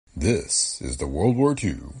This is the World War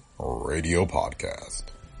II Radio Podcast.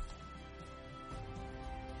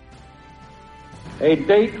 A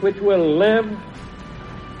date which will live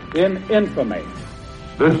in infamy.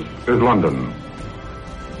 This is London.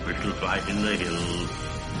 We shall fight in the hills.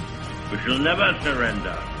 We shall never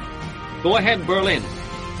surrender. Go ahead, Berlin.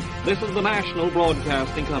 This is the National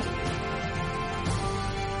Broadcasting Company.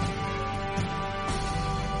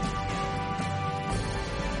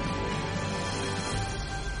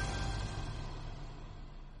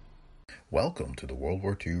 Welcome to the World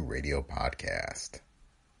War II Radio Podcast.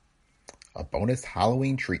 A bonus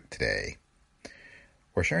Halloween treat today.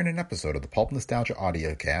 We're sharing an episode of the Pulp Nostalgia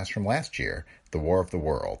audiocast from last year, The War of the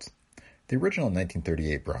Worlds. The original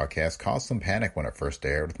 1938 broadcast caused some panic when it first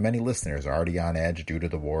aired, with many listeners already on edge due to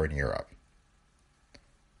the war in Europe.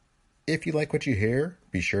 If you like what you hear,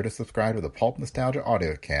 be sure to subscribe to the Pulp Nostalgia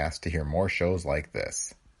audiocast to hear more shows like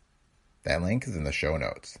this. That link is in the show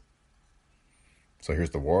notes. So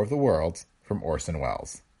here's The War of the Worlds from Orson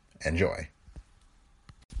Welles. Enjoy.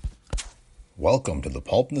 Welcome to the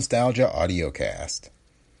Pulp Nostalgia audiocast.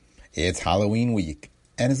 It's Halloween week,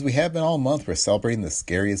 and as we have been all month, we're celebrating the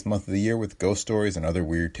scariest month of the year with ghost stories and other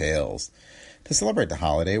weird tales. To celebrate the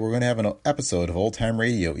holiday, we're going to have an episode of Old Time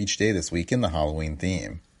Radio each day this week in the Halloween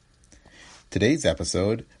theme. Today's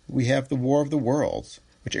episode, we have The War of the Worlds,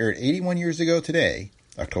 which aired 81 years ago today,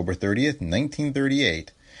 October 30th,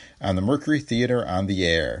 1938, on the Mercury Theater on the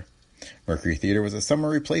Air. Mercury Theater was a summer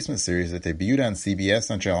replacement series that debuted on CBS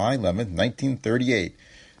on July 11, 1938,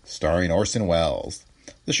 starring Orson Welles.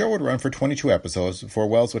 The show would run for 22 episodes before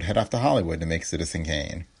Welles would head off to Hollywood to make Citizen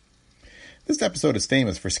Kane. This episode is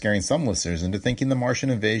famous for scaring some listeners into thinking the Martian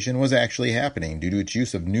invasion was actually happening due to its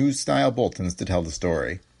use of news-style bulletins to tell the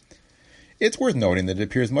story. It's worth noting that it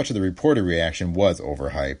appears much of the reporter reaction was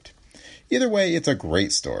overhyped. Either way, it's a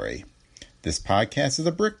great story. This podcast is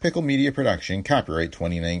a Brick Pickle Media production, copyright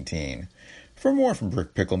 2019. For more from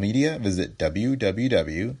Brick Pickle Media, visit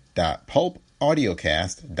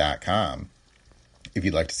www.pulpaudiocast.com. If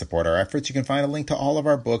you'd like to support our efforts, you can find a link to all of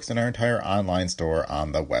our books and our entire online store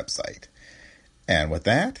on the website. And with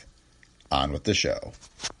that, on with the show.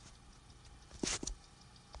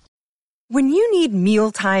 When you need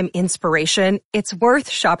mealtime inspiration, it's worth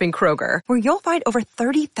shopping Kroger, where you'll find over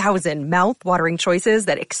 30,000 mouth-watering choices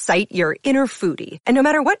that excite your inner foodie. And no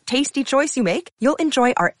matter what tasty choice you make, you'll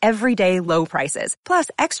enjoy our everyday low prices, plus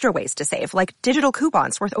extra ways to save, like digital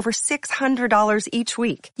coupons worth over $600 each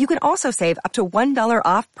week. You can also save up to $1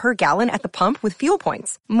 off per gallon at the pump with fuel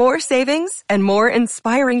points. More savings and more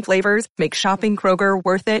inspiring flavors make shopping Kroger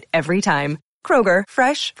worth it every time. Kroger,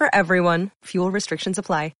 fresh for everyone. Fuel restrictions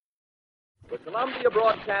apply. The Columbia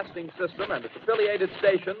Broadcasting System and its affiliated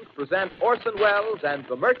stations present Orson Welles and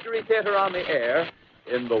the Mercury Theater on the Air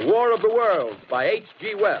in The War of the Worlds by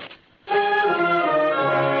H.G. Wells.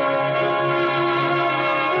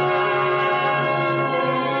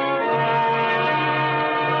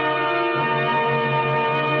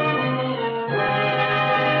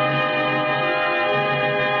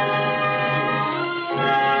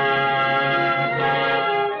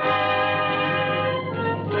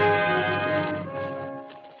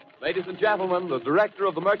 Ladies and gentlemen, the director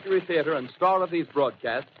of the Mercury Theater and star of these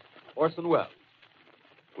broadcasts, Orson Welles.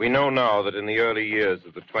 We know now that in the early years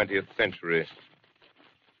of the 20th century,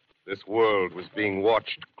 this world was being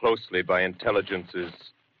watched closely by intelligences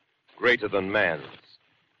greater than man's,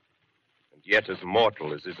 and yet as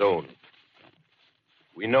mortal as his own.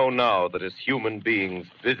 We know now that as human beings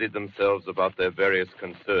busied themselves about their various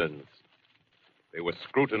concerns, they were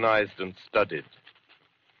scrutinized and studied,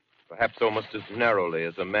 perhaps almost as narrowly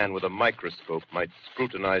as a man with a microscope might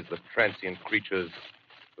scrutinize the transient creatures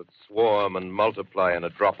that swarm and multiply in a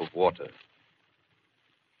drop of water.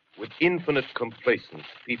 With infinite complacence,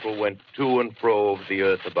 people went to and fro over the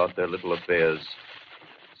earth about their little affairs,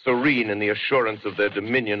 serene in the assurance of their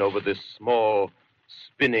dominion over this small,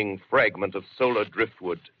 spinning fragment of solar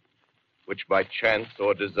driftwood, which by chance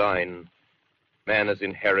or design, man has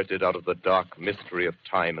inherited out of the dark mystery of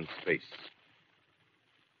time and space.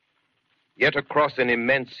 Yet across an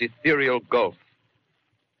immense ethereal gulf,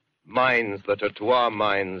 minds that are to our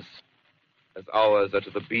minds as ours are to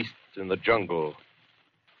the beasts in the jungle,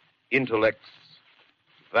 intellects,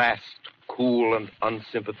 vast, cool, and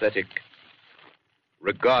unsympathetic,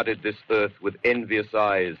 regarded this earth with envious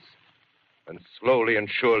eyes and slowly and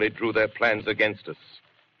surely drew their plans against us.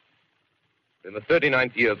 In the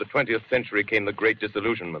 39th year of the 20th century came the Great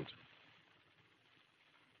Disillusionment.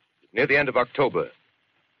 Near the end of October,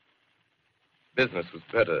 business was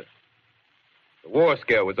better. The war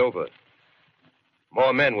scare was over.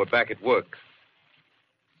 More men were back at work.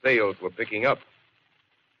 Sales were picking up.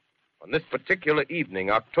 On this particular evening,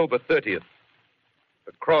 October 30th,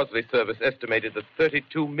 the Crosley service estimated that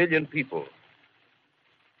 32 million people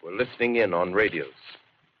were listening in on radios.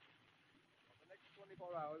 For the next 24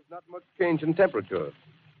 hours, not much change in temperature.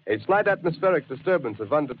 A slight atmospheric disturbance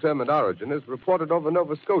of undetermined origin is reported over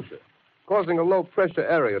Nova Scotia, causing a low-pressure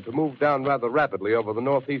area to move down rather rapidly over the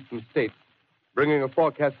northeastern states, bringing a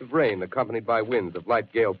forecast of rain accompanied by winds of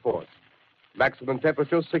light gale force. Maximum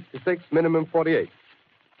temperature 66, minimum 48.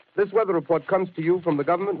 This weather report comes to you from the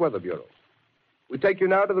Government Weather Bureau. We take you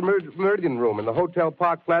now to the Meridian Room in the Hotel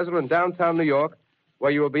Park Plaza in downtown New York,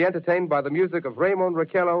 where you will be entertained by the music of Raymond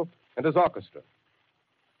Raquello and his orchestra.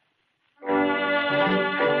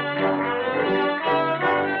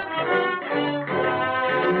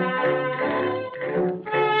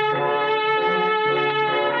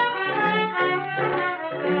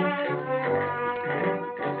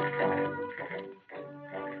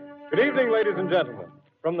 Good evening, ladies and gentlemen.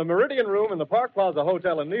 From the Meridian Room in the Park Plaza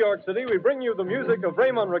Hotel in New York City, we bring you the music of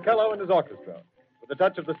Raymond Raquello and his orchestra. With a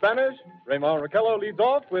touch of the Spanish, Raymond Raquello leads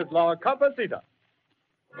off with La Capacita.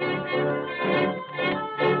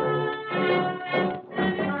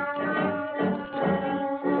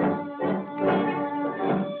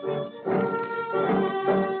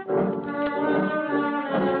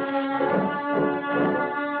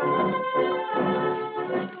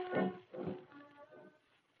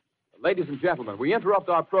 Ladies and gentlemen, we interrupt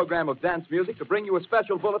our program of dance music to bring you a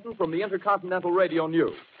special bulletin from the Intercontinental Radio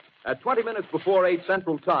News. At 20 minutes before 8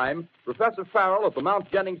 Central Time, Professor Farrell of the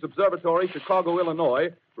Mount Jennings Observatory, Chicago, Illinois,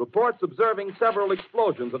 reports observing several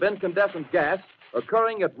explosions of incandescent gas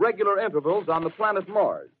occurring at regular intervals on the planet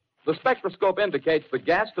Mars. The spectroscope indicates the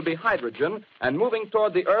gas to be hydrogen and moving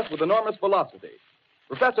toward the Earth with enormous velocity.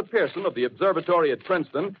 Professor Pearson of the observatory at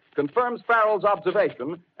Princeton confirms Farrell's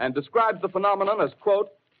observation and describes the phenomenon as, quote,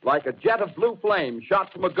 like a jet of blue flame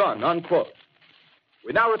shot from a gun, unquote.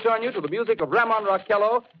 We now return you to the music of Raymond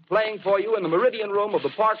Raquello, playing for you in the Meridian Room of the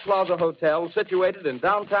Park Plaza Hotel, situated in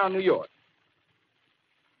downtown New York.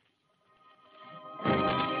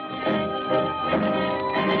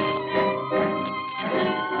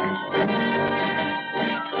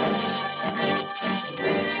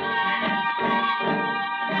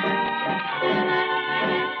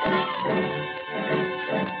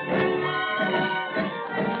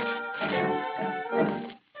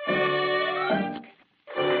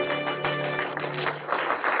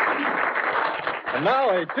 And now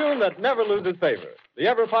a tune that never loses favor, the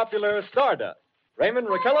ever-popular Stardust, Raymond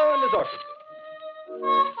Raquello and his orchestra.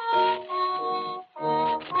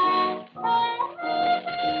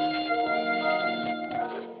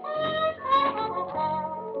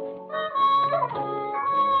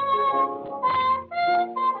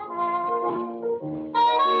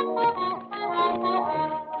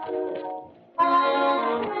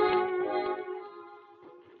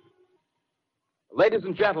 Ladies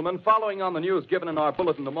and gentlemen, following on the news given in our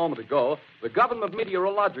bulletin a moment ago, the Government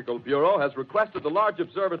Meteorological Bureau has requested the large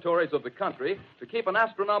observatories of the country to keep an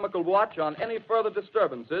astronomical watch on any further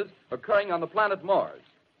disturbances occurring on the planet Mars.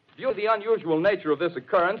 Due to the unusual nature of this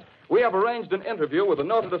occurrence, we have arranged an interview with the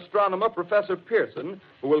noted astronomer, Professor Pearson,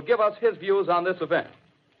 who will give us his views on this event.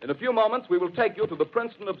 In a few moments, we will take you to the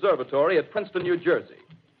Princeton Observatory at Princeton, New Jersey.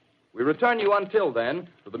 We return you until then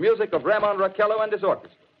to the music of Raymond Raquello and his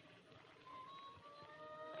orchestra.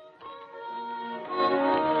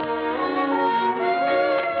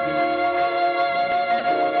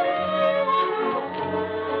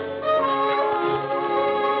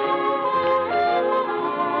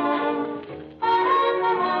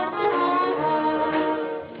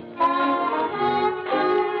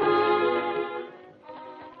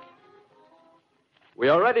 We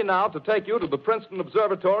are ready now to take you to the Princeton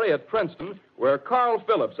Observatory at Princeton, where Carl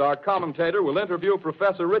Phillips, our commentator, will interview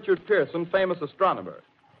Professor Richard Pearson, famous astronomer.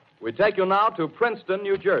 We take you now to Princeton,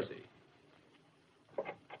 New Jersey.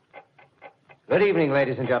 Good evening,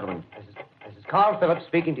 ladies and gentlemen. This is Carl Phillips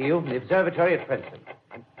speaking to you from the observatory at Princeton.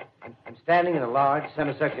 I'm standing in a large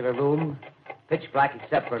semicircular room, pitch black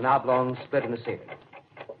except for an oblong split in the ceiling.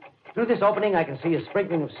 Through this opening, I can see a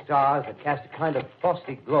sprinkling of stars that cast a kind of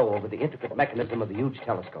frosty glow over the intricate mechanism of the huge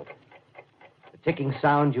telescope. The ticking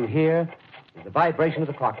sound you hear is the vibration of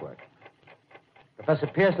the clockwork. Professor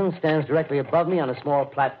Pearson stands directly above me on a small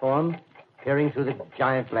platform, peering through the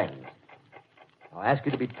giant lens. I'll ask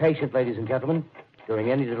you to be patient, ladies and gentlemen, during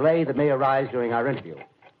any delay that may arise during our interview.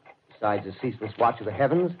 Besides the ceaseless watch of the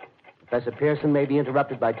heavens, Professor Pearson may be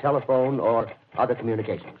interrupted by telephone or other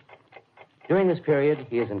communications. During this period,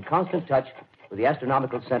 he is in constant touch with the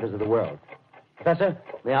astronomical centers of the world. Professor,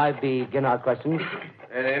 may I begin our questions?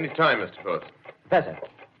 Any time, Mr. Phillips. Professor,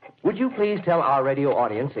 Would you please tell our radio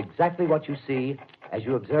audience exactly what you see as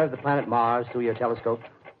you observe the planet Mars through your telescope?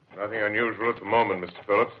 Nothing unusual at the moment, Mr.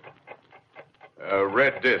 Phillips. A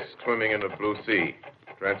red disk swimming in the blue sea.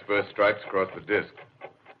 Transverse stripes across the disk.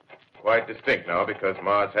 Quite distinct now because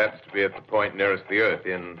Mars happens to be at the point nearest the Earth,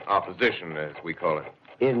 in opposition, as we call it.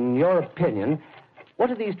 In your opinion, what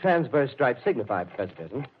do these transverse stripes signify, Professor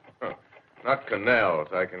Pearson? Not canals,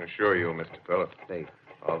 I can assure you, Mr. Phillips. See.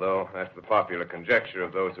 Although that's the popular conjecture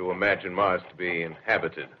of those who imagine Mars to be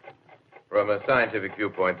inhabited. From a scientific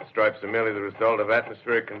viewpoint, the stripes are merely the result of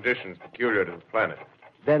atmospheric conditions peculiar to the planet.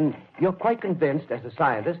 Then you're quite convinced, as a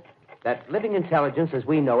scientist, that living intelligence as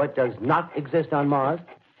we know it does not exist on Mars?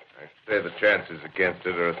 I say the chances against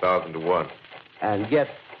it are 1,000 to 1. And yet,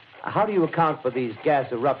 how do you account for these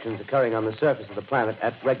gas eruptions occurring on the surface of the planet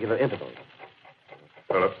at regular intervals?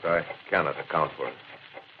 Phillips, I cannot account for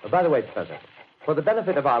it. By the way, Professor, for the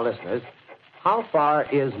benefit of our listeners, how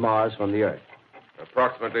far is Mars from the Earth?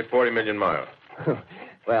 Approximately 40 million miles.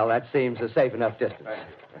 Well, that seems a safe enough distance.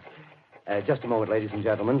 Just a moment, ladies and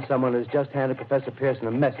gentlemen. Someone has just handed Professor Pearson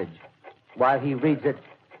a message. While he reads it,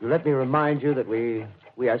 let me remind you that we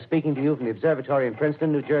are speaking to you from the observatory in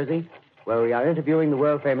Princeton, New Jersey, where we are interviewing the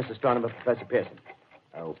world-famous astronomer, Professor Pearson.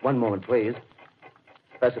 One moment, please.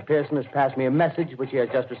 Professor Pearson has passed me a message which he has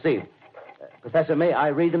just received. Professor, may I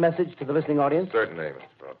read the message to the listening audience? Certainly, Mr.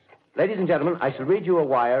 Phillips. Ladies and gentlemen, I shall read you a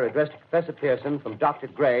wire addressed to Professor Pearson from Dr.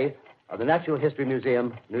 Gray of the Natural History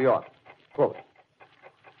Museum, New York. Quote,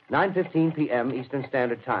 9:15 p.m. Eastern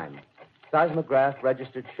Standard Time. Seismograph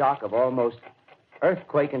registered shock of almost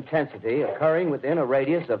earthquake intensity occurring within a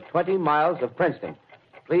radius of 20 miles of Princeton.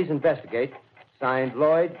 Please investigate. Signed,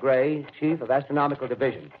 Lloyd Gray, Chief of Astronomical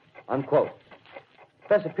Division. Unquote.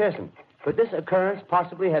 Professor Pearson, could this occurrence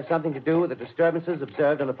possibly have something to do with the disturbances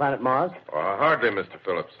observed on the planet Mars? Hardly, Mr.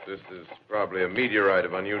 Phillips. This is probably a meteorite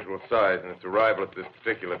of unusual size, and its arrival at this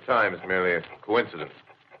particular time is merely a coincidence.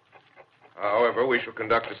 However, we shall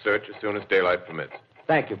conduct a search as soon as daylight permits.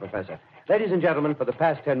 Thank you, Professor. Ladies and gentlemen, for the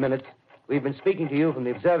past 10 minutes, we've been speaking to you from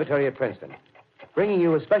the observatory at Princeton, bringing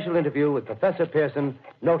you a special interview with Professor Pearson,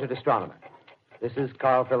 noted astronomer. This is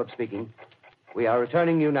Carl Phillips speaking. We are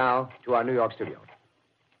returning you now to our New York studio.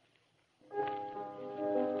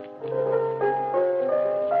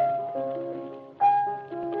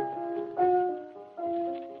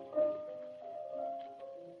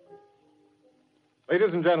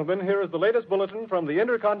 Ladies and gentlemen, here is the latest bulletin from the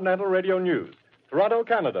Intercontinental Radio News. Toronto,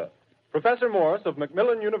 Canada. Professor Morse of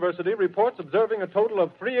Macmillan University reports observing a total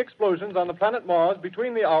of 3 explosions on the planet Mars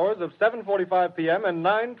between the hours of 7:45 p.m. and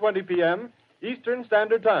 9:20 p.m. Eastern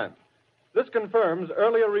Standard Time. This confirms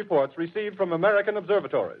earlier reports received from American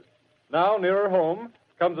observatories. Now, nearer home,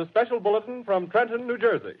 comes a special bulletin from Trenton, New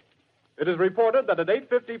Jersey. It is reported that at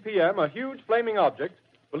 8:50 p.m., a huge flaming object,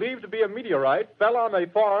 believed to be a meteorite, fell on a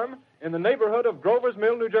farm in the neighborhood of Grover's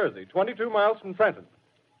Mill, New Jersey, 22 miles from Trenton.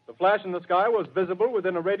 The flash in the sky was visible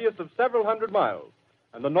within a radius of several hundred miles,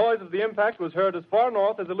 and the noise of the impact was heard as far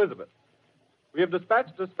north as Elizabeth. We have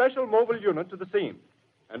dispatched a special mobile unit to the scene,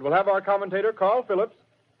 and we'll have our commentator, Carl Phillips,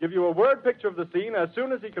 give you a word picture of the scene as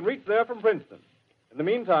soon as he can reach there from Princeton. In the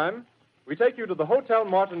meantime, we take you to the Hotel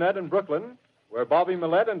Martinet in Brooklyn, where Bobby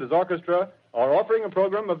Millett and his orchestra are offering a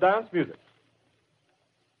program of dance music.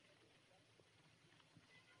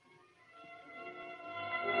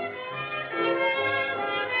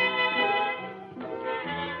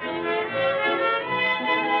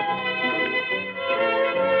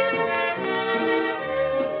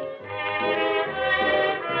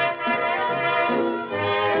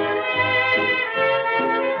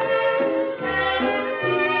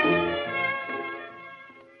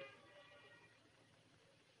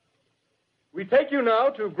 We take you now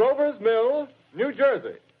to Grover's Mill, New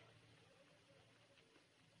Jersey.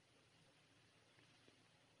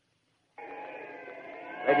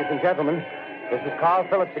 Ladies and gentlemen, this is Carl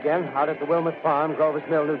Phillips again, out at the Wilmot Farm, Grover's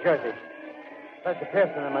Mill, New Jersey. Professor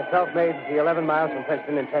Pearson and myself made the 11 miles from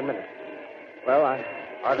Princeton in 10 minutes. Well, I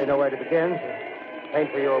hardly know where to begin. To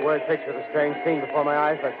paint for you a word picture of the strange scene before my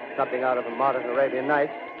eyes, like something out of a modern Arabian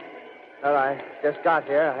Nights. Well, I just got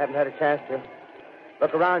here. I haven't had a chance to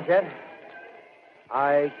look around yet.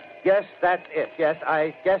 I guess that's it. Yes,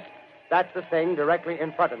 I guess that's the thing directly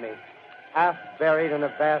in front of me, half buried in a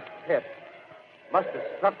vast pit. Must have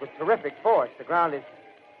struck with terrific force. The ground is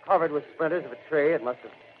covered with splinters of a tree. It must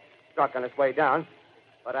have struck on its way down.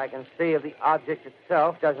 But I can see if the object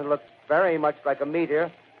itself doesn't look very much like a meteor,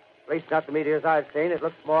 at least not the meteors I've seen. It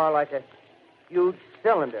looks more like a huge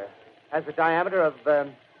cylinder. Has a diameter of,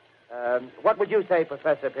 what would you say,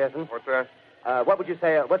 Professor Pearson? What's that? What would you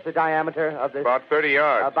say, what's the diameter of this? About 30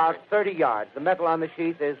 yards. About 30 yards. The metal on the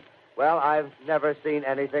sheath is Well, I've never seen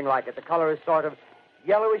anything like it. The color is sort of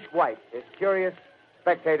yellowish white. Its curious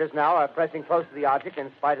spectators now are pressing close to the object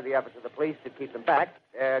in spite of the efforts of the police to keep them back.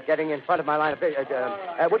 Getting in front of my line of vision.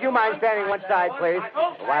 Would you mind standing one side, please?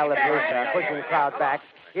 While the police are pushing the crowd back.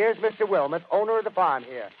 Here's Mr. Wilmot, owner of the farm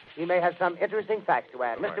here. He may have some interesting facts to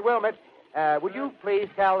add. Mr. Wilmot, would you please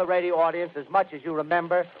tell the radio audience as much as you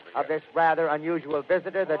remember of this rather unusual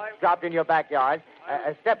visitor that dropped in your backyard?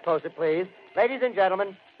 A step closer, please. Ladies and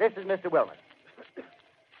gentlemen, this is Mr. Wilmot.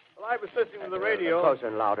 Well, I was listening to the radio. Closer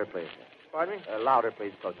and louder, please. Pardon me? Louder,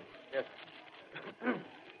 please, closer. Yes.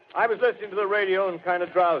 I was listening to the radio and kind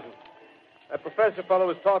of drowsing. That professor fellow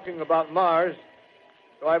was talking about Mars,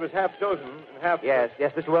 so I was half dozing and half... Yes,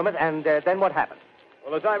 Mr. Wilmot, and then what happened?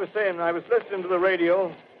 Well, as I was saying, I was listening to the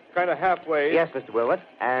radio, kind of halfway. Yes, Mr. Wilmot,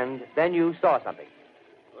 and then you saw something.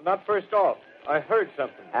 Well, not first off. I heard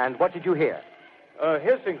something. And what did you hear? A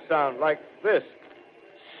hissing sound like this.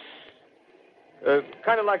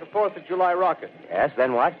 Kind of like a 4th of July rocket. Yes,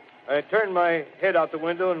 then what? I turned my head out the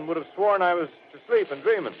window and would have sworn I was asleep and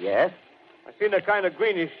dreaming. Yes? I seen a kind of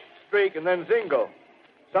greenish streak and then zingo.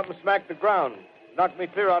 Something smacked the ground, knocked me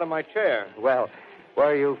clear out of my chair. Well,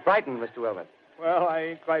 were you frightened, Mr. Wilmot? Well, I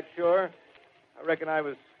ain't quite sure. I reckon I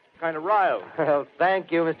was kind of riled. Well,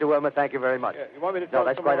 thank you, Mr. Wilmot. Thank you very much. Yeah, you want me to tell No,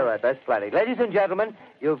 that's quite all right. That's plenty. Ladies and gentlemen,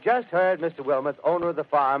 you've just heard Mr. Wilmot, owner of the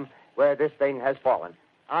farm where this thing has fallen.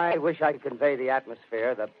 I wish I could convey the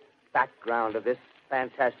atmosphere, the background of this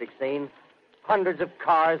fantastic scene. Hundreds of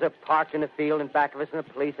cars are parked in a field in back of us, and the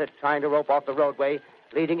police are trying to rope off the roadway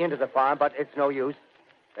leading into the farm, but it's no use.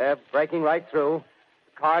 They're breaking right through.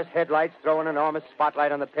 The car's headlights throw an enormous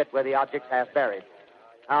spotlight on the pit where the object's half buried.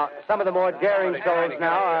 Now, some of the more daring souls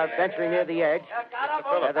now are venturing near the edge.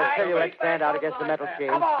 The silhouettes stand out against the metal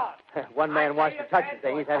sheen. One man wants to touch the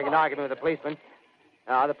thing. He's having an argument with the policeman.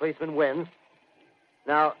 Now, the policeman wins.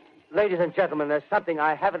 Now, ladies and gentlemen, there's something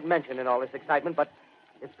I haven't mentioned in all this excitement, but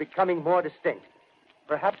it's becoming more distinct.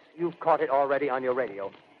 Perhaps you've caught it already on your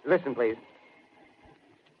radio. Listen, please.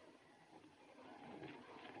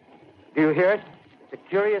 Do you hear it? It's a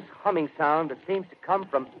curious humming sound that seems to come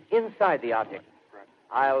from inside the object.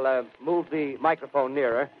 I'll move the microphone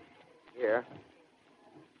nearer. Here.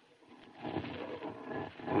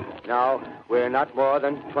 Now, we're not more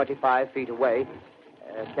than 25 feet away.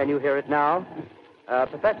 Can you hear it now?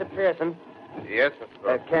 Professor Pearson. Yes,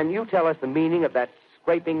 Mr. Can you tell us the meaning of that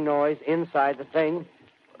scraping noise inside the thing?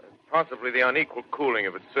 Possibly the unequal cooling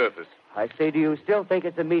of its surface. I say, do you still think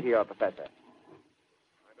it's a meteor, Professor?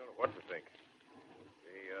 I don't know what to think.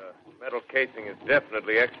 The metal casing is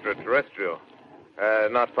definitely extraterrestrial.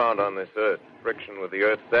 Not found on this Earth. Friction with the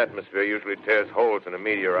Earth's atmosphere usually tears holes in a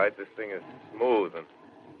meteorite. This thing is smooth, and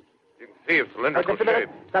you can see its cylindrical just a minute.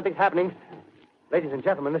 shape. Something's happening. Ladies and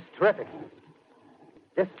gentlemen, this is terrific.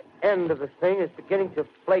 This end of the thing is beginning to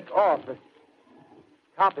flake off. The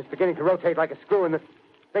top is beginning to rotate like a screw, and the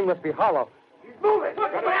thing must be hollow. He's moving. Keep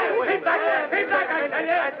back there. Keep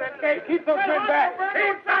back there. Keep those men back.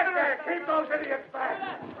 Keep back there. Keep those idiots back.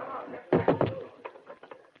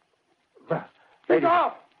 Shoot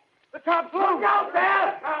off. The top's loose. Look out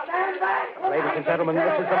there. Stand back. Ladies and gentlemen,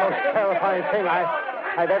 this is the most terrifying thing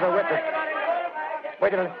I've ever witnessed.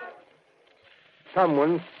 Wait a minute.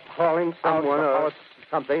 Someone's calling someone or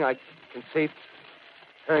something. I can see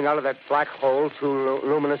turning out of that black hole two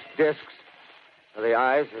luminous discs. The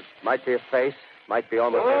eyes, it might be a face, might be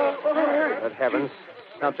almost Good heavens,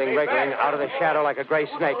 something wriggling out of the shadow like a gray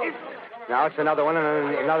snake. Now it's another one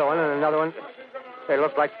and another one and another one. They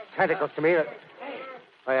look like tentacles to me.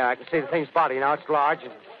 Oh, yeah, I can see the thing's body now. It's large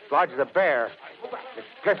as a bear. It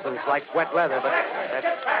glistens like wet leather, but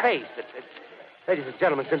that face, ladies and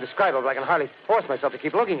gentlemen, it's indescribable. I can hardly force myself to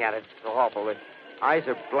keep looking at it. It's so awful. The eyes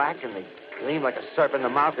are black and they gleam like a serpent. The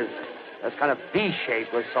mouth is kind of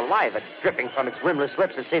V-shaped with saliva dripping from its rimless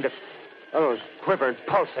lips that seem to quiver and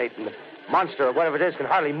pulsate. And the monster or whatever it is can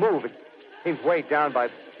hardly move. It seems weighed down by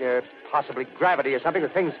possibly gravity or something. The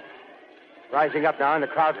thing's rising up now and the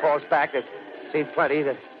crowd falls back. They've seen plenty.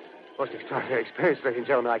 The most extraordinary experience, ladies and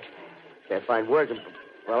gentlemen. I can't find words.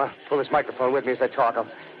 Well, I'll pull this microphone with me as I talk. I'll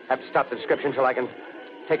have to stop the description until I can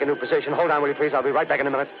take a new position. Hold on, will you, please? I'll be right back in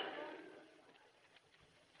a minute.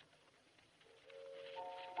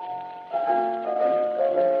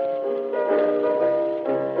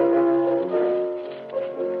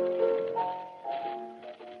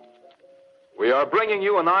 We are bringing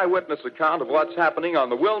you an eyewitness account of what's happening on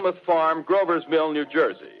the Wilmuth Farm, Grover's Mill, New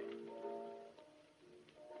Jersey.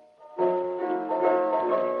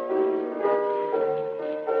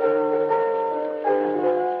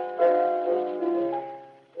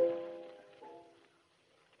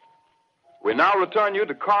 We now return you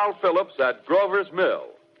to Carl Phillips at Grover's Mill.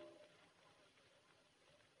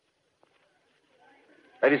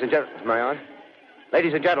 Ladies and gentlemen, am I on?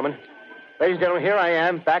 Ladies and gentlemen, here I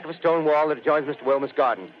am, back of a stone wall that adjoins Mr. Wilmer's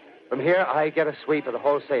garden. From here, I get a sweep of the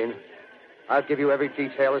whole scene. I'll give you every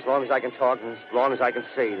detail as long as I can talk and as long as I can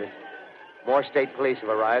see. More state police have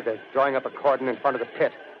arrived. They're drawing up a cordon in front of the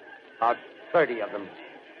pit. About 30 of them.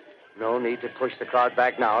 No need to push the crowd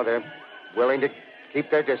back now. They're willing to keep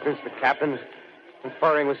their distance. The captain's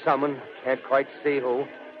conferring with someone. Can't quite see who.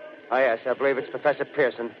 Oh, yes, I believe it's Professor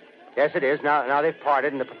Pearson. Yes, it is. Now they've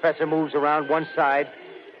parted, and the professor moves around one side,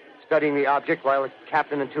 studying the object while the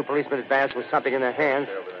captain and two policemen advance with something in their hands.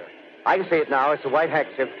 I can see it now. It's a white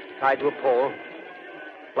handkerchief tied to a pole.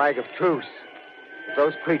 Flag of truce. If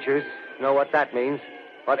those creatures know what that means,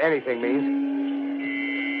 what anything means.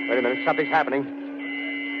 Wait a minute, something's happening.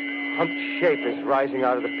 Humped shape is rising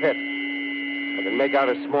out of the pit. I can make out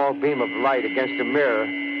a small beam of light against a mirror.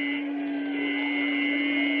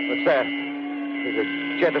 What's that? There's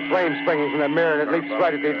a jet of flame springing from the mirror, and it leaps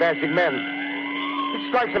right at the advancing men. It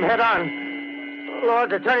strikes them head on. Lord,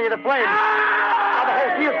 they're turning into flames. Now the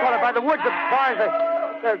whole field's caught up by the woods, the barns,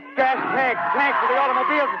 the gas tanks of the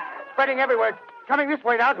automobiles spreading everywhere. It's coming this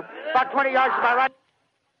way now, about 20 yards to my right.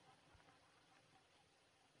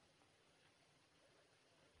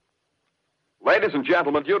 Ladies and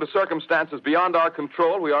gentlemen, due to circumstances beyond our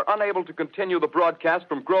control, we are unable to continue the broadcast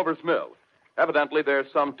from Grover's Mill. Evidently,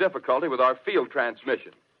 there's some difficulty with our field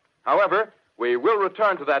transmission. However, we will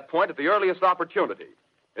return to that point at the earliest opportunity.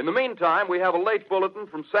 In the meantime, we have a late bulletin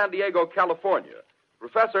from San Diego, California.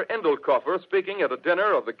 Professor Indelkoffer, speaking at a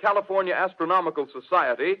dinner of the California Astronomical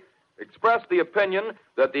Society, expressed the opinion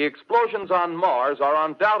that the explosions on Mars are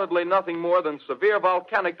undoubtedly nothing more than severe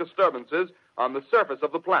volcanic disturbances on the surface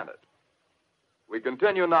of the planet. We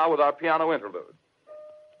continue now with our piano interlude.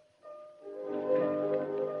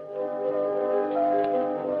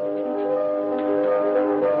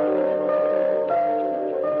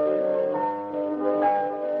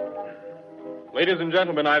 Ladies and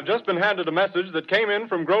gentlemen, I've just been handed a message that came in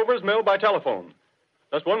from Grover's Mill by telephone.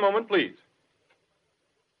 Just one moment, please.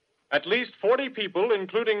 At least 40 people,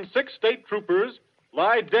 including 6 state troopers,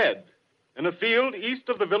 lie dead in a field east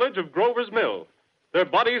of the village of Grover's Mill, their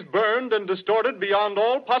bodies burned and distorted beyond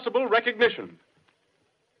all possible recognition.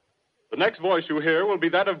 The next voice you hear will be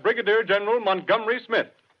that of Brigadier General Montgomery Smith,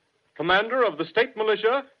 commander of the state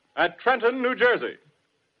militia at Trenton, New Jersey.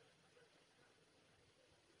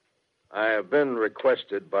 I have been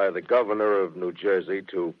requested by the governor of New Jersey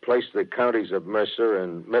to place the counties of Mercer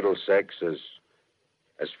and Middlesex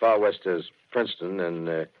as far west as Princeton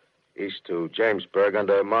and east to Jamesburg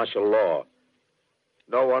under martial law.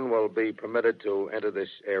 No one will be permitted to enter this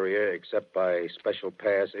area except by special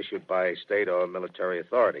pass issued by state or military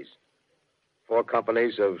authorities. 4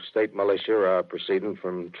 companies of state militia are proceeding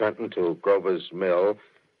from Trenton to Grover's Mill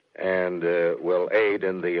and will aid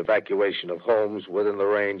in the evacuation of homes within the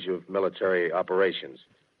range of military operations.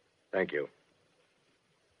 Thank you.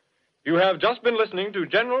 You have just been listening to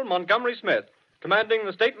General Montgomery Smith, commanding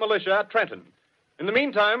the state militia at Trenton. In the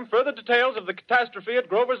meantime, further details of the catastrophe at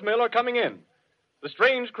Grover's Mill are coming in. The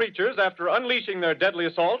strange creatures, after unleashing their deadly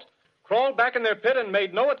assault, crawled back in their pit and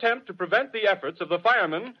made no attempt to prevent the efforts of the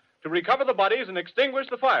firemen to recover the bodies and extinguish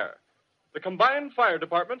the fire. The combined fire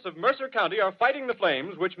departments of Mercer County are fighting the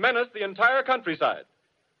flames which menace the entire countryside.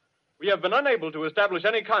 We have been unable to establish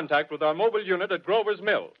any contact with our mobile unit at Grover's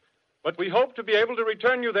Mill, but we hope to be able to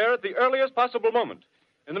return you there at the earliest possible moment.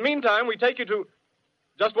 In the meantime, we take you to...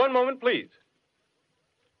 Just one moment, please.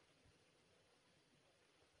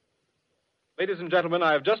 Ladies and gentlemen,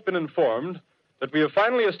 I have just been informed that we have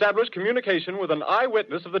finally established communication with an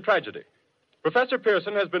eyewitness of the tragedy. Professor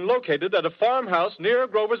Pearson has been located at a farmhouse near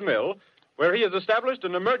Grover's Mill, where he has established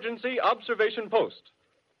an emergency observation post.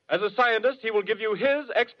 As a scientist, he will give you his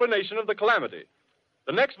explanation of the calamity.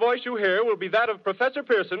 The next voice you hear will be that of Professor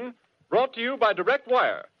Pearson, brought to you by direct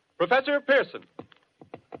wire. Professor Pearson.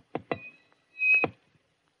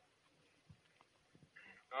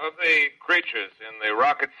 Of the creatures in the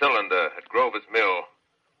rocket cylinder at Grover's Mill,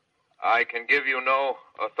 I can give you no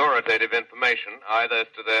authoritative information, either as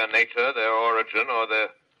to their nature, their origin, or their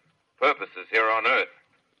purposes here on Earth.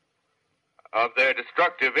 Of their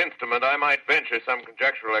destructive instrument, I might venture some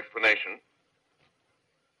conjectural explanation.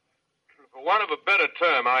 For want of a better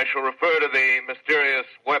term, I shall refer to the mysterious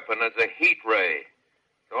weapon as a heat ray.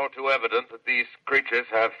 It's all too evident that these creatures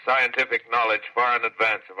have scientific knowledge far in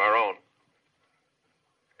advance of our own.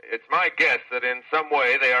 It's my guess that in some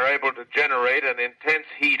way they are able to generate an intense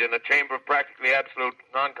heat in a chamber of practically absolute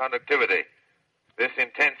non-conductivity. This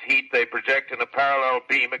intense heat they project in a parallel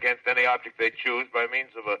beam against any object they choose by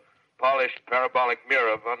means of a polished parabolic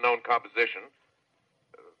mirror of unknown composition,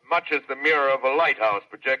 much as the mirror of a lighthouse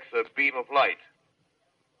projects a beam of light.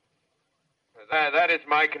 That is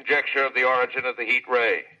my conjecture of the origin of the heat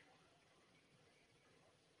ray.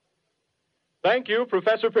 Thank you,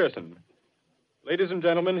 Professor Pearson. Ladies and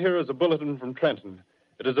gentlemen, here is a bulletin from Trenton.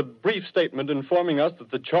 It is a brief statement informing us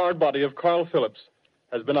that the charred body of Carl Phillips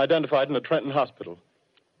has been identified in a Trenton hospital.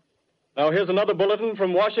 Now, here's another bulletin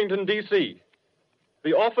from Washington, D.C.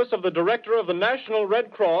 The Office of the Director of the National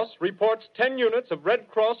Red Cross reports 10 units of Red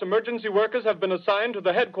Cross emergency workers have been assigned to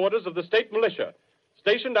the headquarters of the state militia,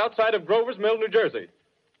 stationed outside of Grover's Mill, New Jersey.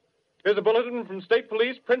 Here's a bulletin from State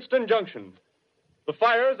Police, Princeton Junction. The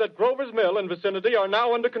fires at Grover's Mill and vicinity are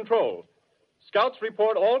now under control. Scouts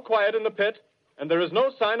report all quiet in the pit, and there is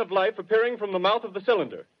no sign of life appearing from the mouth of the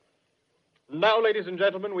cylinder. Now, ladies and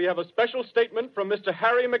gentlemen, we have a special statement from Mr.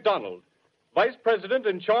 Harry McDonald, Vice President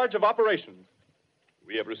in charge of operations.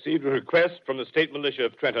 We have received a request from the state militia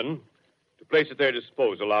of Trenton to place at their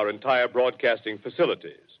disposal our entire broadcasting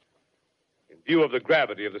facilities. In view of the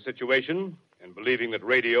gravity of the situation, and believing that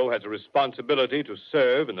radio has a responsibility to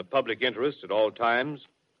serve in the public interest at all times,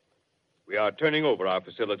 we are turning over our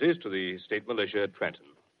facilities to the state militia at Trenton.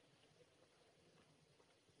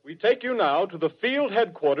 We take you now to the field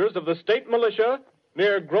headquarters of the state militia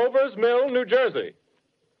near Grover's Mill, New Jersey.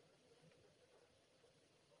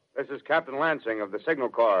 This is Captain Lansing of the Signal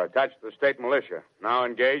Corps, attached to the state militia, now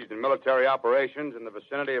engaged in military operations in the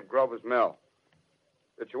vicinity of Grover's Mill.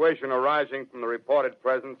 Situation arising from the reported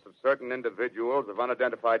presence of certain individuals of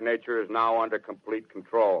unidentified nature is now under complete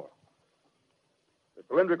control. The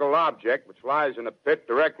cylindrical object, which lies in a pit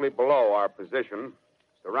directly below our position,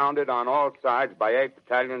 surrounded on all sides by 8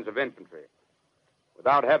 battalions of infantry,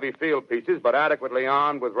 without heavy field pieces, but adequately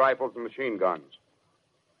armed with rifles and machine guns.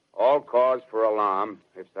 All cause for alarm,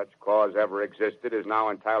 if such cause ever existed, is now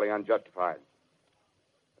entirely unjustified.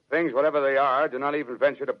 Things, whatever they are, do not even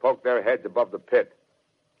venture to poke their heads above the pit.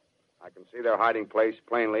 I can see their hiding place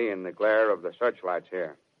plainly in the glare of the searchlights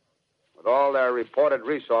here. With all their reported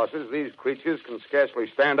resources, these creatures can scarcely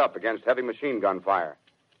stand up against heavy machine gun fire.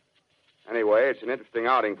 Anyway, it's an interesting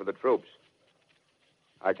outing for the troops.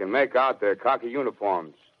 I can make out their khaki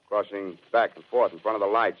uniforms crossing back and forth in front of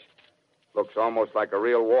the lights. Looks almost like a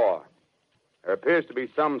real war. There appears to be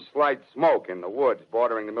some slight smoke in the woods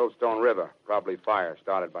bordering the Millstone River. Probably fire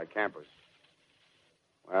started by campers.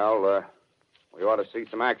 Well, we ought to see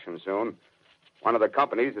some action soon. One of the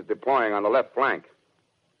companies is deploying on the left flank.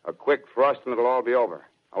 A quick thrust and it'll all be over.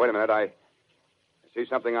 Now, wait a minute. I see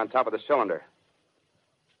something on top of the cylinder.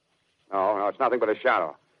 No, it's nothing but a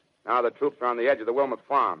shadow. Now the troops are on the edge of the Wilmot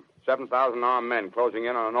Farm. 7,000 armed men closing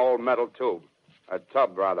in on an old metal tube. A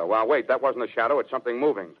tub, rather. Well, wait, that wasn't a shadow. It's something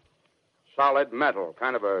moving. Solid metal,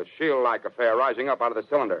 kind of a shield-like affair rising up out of the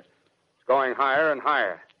cylinder. It's going higher and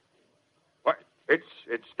higher. What? It's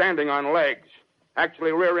standing on legs,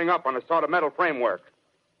 actually rearing up on a sort of metal framework.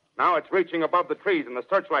 Now it's reaching above the trees and the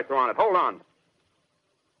searchlights are on it. Hold on.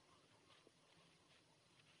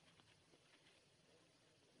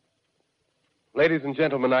 Ladies and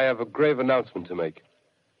gentlemen, I have a grave announcement to make.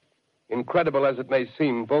 Incredible as it may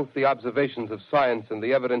seem, both the observations of science and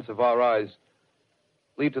the evidence of our eyes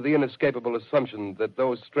lead to the inescapable assumption that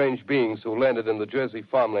those strange beings who landed in the Jersey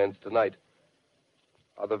farmlands tonight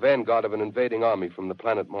are the vanguard of an invading army from the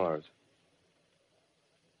planet Mars.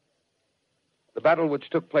 The battle which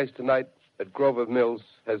took place tonight at Grover Mills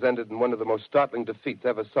has ended in one of the most startling defeats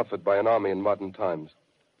ever suffered by an army in modern times.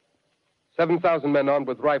 7,000 men armed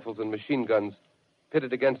with rifles and machine guns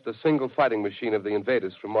pitted against a single fighting machine of the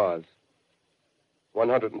invaders from Mars.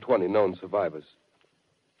 120 known survivors.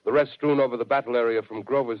 The rest strewn over the battle area from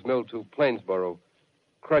Grover's Mill to Plainsboro,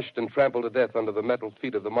 crushed and trampled to death under the metal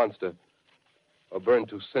feet of the monster, or burned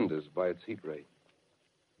to cinders by its heat ray.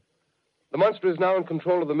 The monster is now in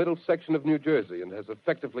control of the middle section of New Jersey and has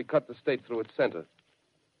effectively cut the state through its center.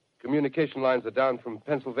 Communication lines are down from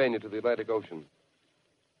Pennsylvania to the Atlantic Ocean.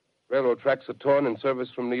 Railroad tracks are torn and service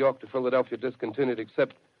from New York to Philadelphia discontinued,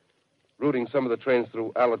 except routing some of the trains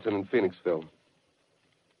through Allerton and Phoenixville.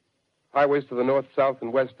 Highways to the north, south,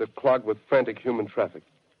 and west are clogged with frantic human traffic.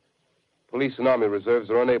 Police and Army reserves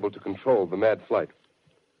are unable to control the mad flight.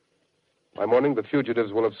 By morning, the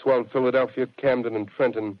fugitives will have swelled Philadelphia, Camden, and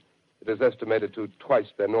Trenton, it is estimated, to twice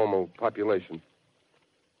their normal population.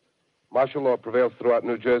 Martial law prevails throughout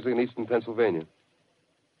New Jersey and eastern Pennsylvania.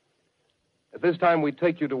 At this time, we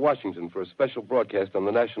take you to Washington for a special broadcast on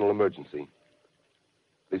the national emergency.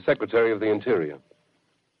 The Secretary of the Interior.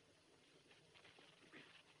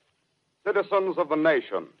 Citizens of the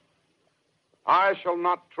nation, I shall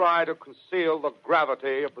not try to conceal the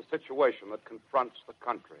gravity of the situation that confronts the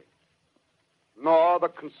country, nor the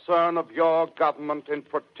concern of your government in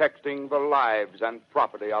protecting the lives and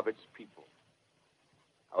property of its people.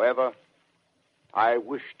 However, I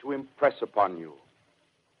wish to impress upon you,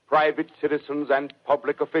 private citizens and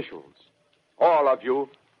public officials, all of you,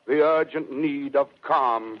 the urgent need of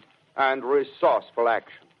calm and resourceful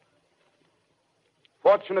action.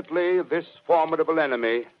 Fortunately, this formidable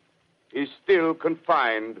enemy is still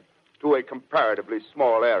confined to a comparatively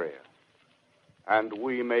small area, and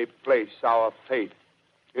we may place our faith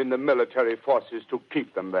in the military forces to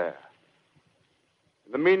keep them there.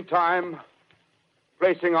 In the meantime,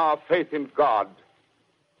 placing our faith in God,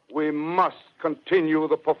 we must continue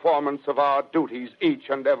the performance of our duties, each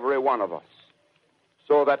and every one of us,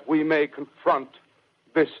 so that we may confront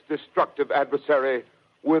this destructive adversary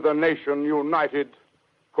with a nation united,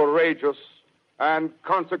 courageous, and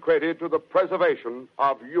consecrated to the preservation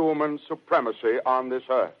of human supremacy on this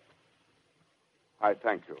earth. I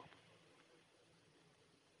thank you.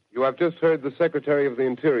 You have just heard the Secretary of the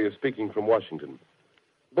Interior speaking from Washington.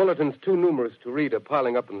 Bulletins too numerous to read are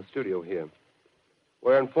piling up in the studio here.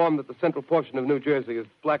 We're informed that the central portion of New Jersey is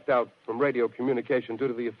blacked out from radio communication due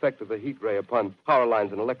to the effect of the heat ray upon power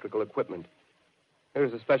lines and electrical equipment.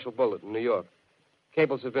 Here's a special bulletin in New York.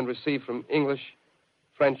 Cables have been received from English,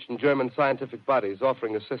 French, and German scientific bodies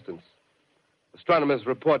offering assistance. Astronomers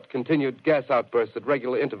report continued gas outbursts at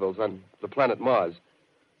regular intervals on the planet Mars.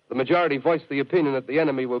 The majority voiced the opinion that the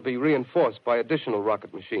enemy will be reinforced by additional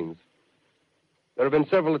rocket machines. There have been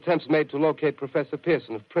several attempts made to locate Professor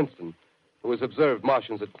Pearson of Princeton, who has observed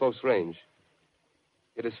Martians at close range.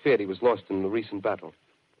 It is feared he was lost in the recent battle.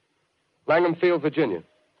 Langham Field, Virginia.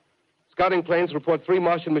 Scouting planes report 3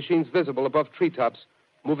 Martian machines visible above treetops,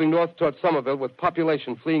 moving north toward Somerville with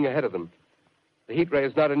population fleeing ahead of them. The heat ray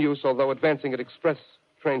is not in use, although advancing at express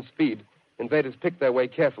train speed, invaders pick their way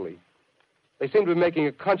carefully. They seem to be making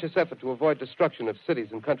a conscious effort to avoid destruction of cities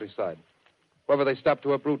and countryside. However, they stop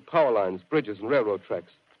to uproot power lines, bridges, and railroad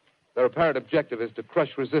tracks. Their apparent objective is to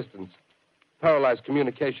crush resistance, paralyze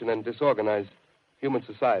communication, and disorganize human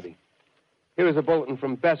society. Here is a bulletin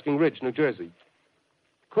from Basking Ridge, New Jersey.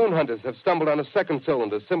 Coon hunters have stumbled on a second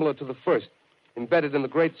cylinder similar to the first, embedded in the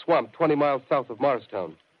great swamp 20 miles south of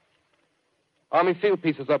Morristown. Army field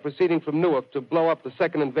pieces are proceeding from Newark to blow up the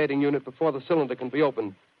second invading unit before the cylinder can be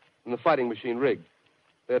opened and the fighting machine rigged.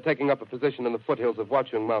 They are taking up a position in the foothills of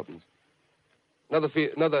Watchung Mountains.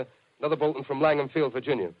 Another bulletin from Langham Field,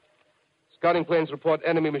 Virginia. Scouting planes report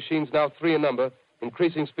enemy machines, now 3 in number,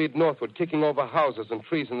 increasing speed northward, kicking over houses and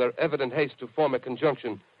trees in their evident haste to form a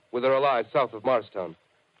conjunction with their allies south of Morristown.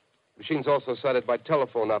 Machines also sighted by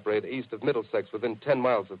telephone operator east of Middlesex within 10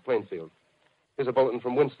 miles of Plainfield. Here's a bulletin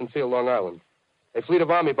from Winston-Field, Long Island. A fleet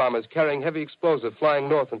of Army bombers carrying heavy explosive flying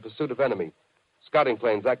north in pursuit of enemy. Scouting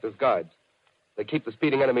planes act as guides. They keep the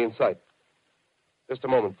speeding enemy in sight. Just a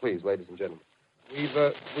moment, please, ladies and gentlemen.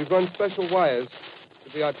 We've run special wires to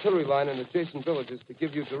the artillery line in adjacent villages to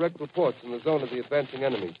give you direct reports in the zone of the advancing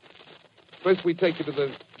enemy. First, we take you to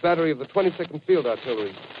the battery of the 22nd Field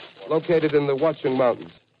Artillery, located in the Watchung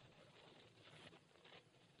Mountains.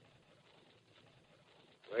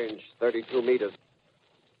 Range 32 meters.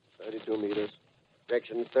 32 meters.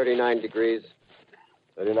 Direction 39 degrees.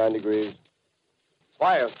 39 degrees.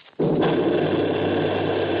 Fire.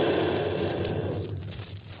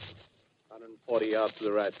 140 yards to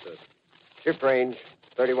the right, sir. Shift range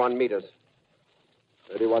 31 meters.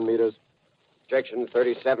 31 meters. Projection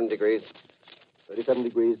 37 degrees. 37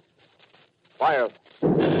 degrees. Fire.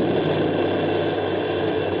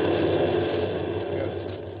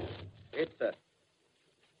 Hit, sir.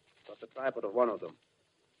 Got the tripod of one of them.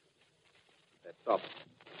 That's off.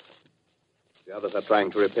 The others are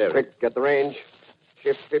trying to repair it. Quick, get the range.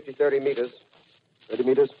 Shift 30 meters. 30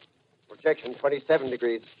 meters. Projection 27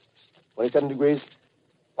 degrees. 27 degrees.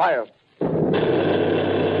 Fire.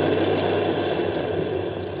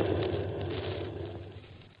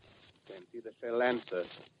 Can't see the shell land, sir.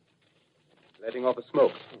 Letting off a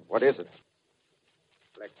smoke. What is it?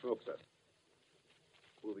 Black smoke, sir.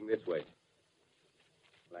 Moving this way.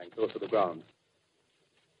 Lying close to the ground.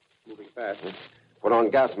 Moving fast. Put on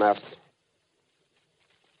gas masks.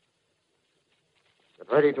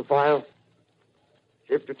 Get ready to fire.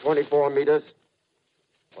 Shift to 24 meters.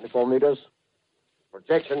 24 meters.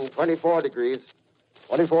 Projection 24 degrees.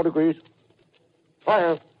 24 degrees.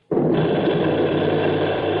 Fire.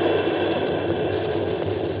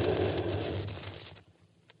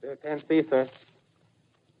 Still can't see, sir.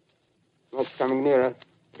 Smoke's coming nearer.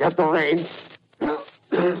 Get the range.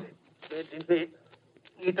 30 feet.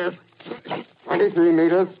 Meters. 23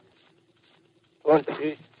 meters.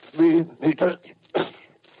 23 meters.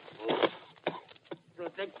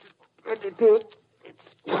 Protect 22.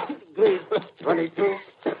 Degrees 22.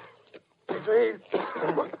 Degrees.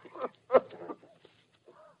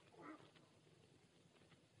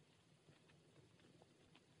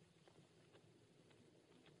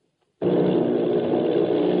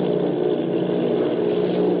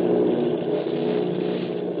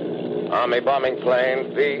 Army bombing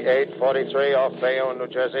plane V-843 off Bayonne, New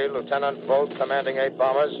Jersey. Lieutenant Vogt, commanding 8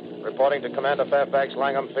 bombers, reporting to Commander Fairfax,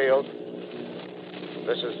 Langham Field.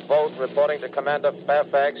 This is Vogt reporting to Commander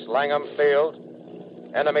Fairfax, Langham Field.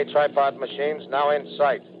 Enemy tripod machines now in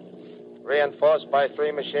sight. Reinforced by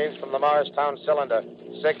 3 machines from the Morristown cylinder.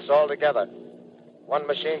 6 altogether. 1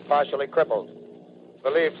 machine partially crippled.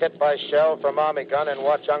 Believed hit by shell from Army gun in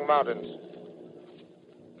Watchung Mountains.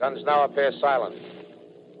 Guns now appear silent.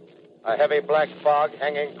 A heavy black fog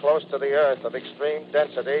hanging close to the earth of extreme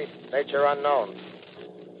density, nature unknown.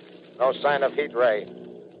 No sign of heat ray.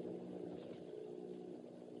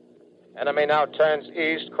 Enemy now turns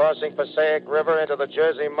east, crossing Passaic River into the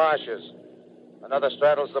Jersey marshes. Another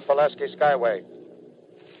straddles the Pulaski Skyway.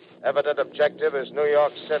 Evident objective is New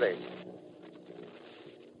York City.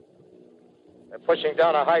 They're pushing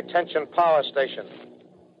down a high-tension power station.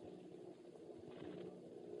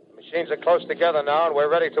 Machines are close together now, and we're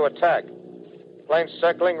ready to attack. Planes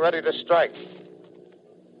circling, ready to strike.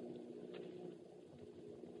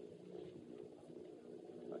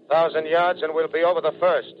 A 1,000 yards, and we'll be over the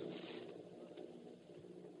first.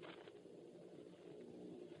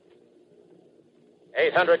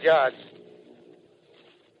 $800 yards.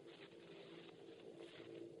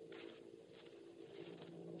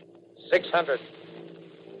 $600.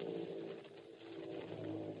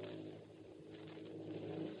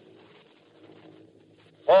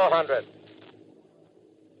 $400.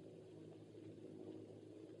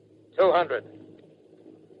 $200.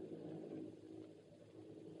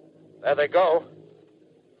 There they go.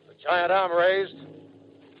 The giant arm raised.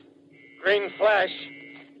 Green flash.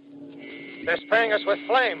 They're spraying us with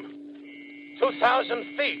flame.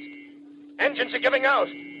 2,000 feet. Engines are giving out.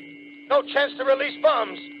 No chance to release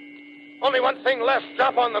bombs. Only one thing left.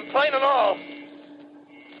 Drop on them, plane and all.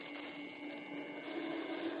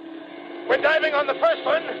 We're diving on the first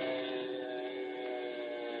one.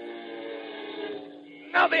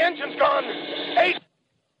 Now the engine's gone. 8.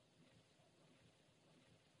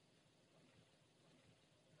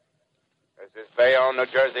 This is Bayonne, New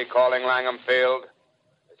Jersey, calling Langham Field.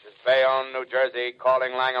 This is Bayonne, New Jersey,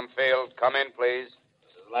 calling Langham Field. Come in, please.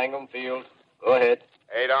 This is Langham Field. Go ahead.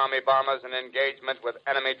 8 Army bombers in engagement with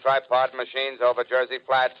enemy tripod machines over Jersey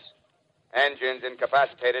Flats. Engines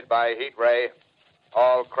incapacitated by heat ray.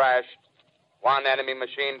 All crashed. 1 enemy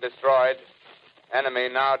machine destroyed. Enemy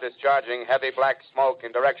now discharging heavy black smoke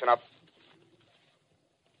in direction of...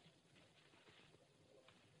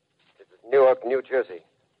 This is Newark, New Jersey.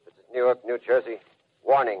 This is Newark, New Jersey.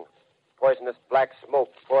 Warning. Poisonous black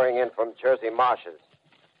smoke pouring in from Jersey marshes.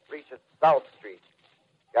 Reaches South Street.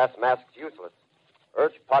 Gas masks useless.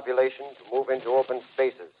 Urge population to move into open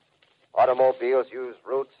spaces. Automobiles use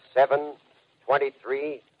routes 7,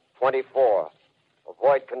 23, 24.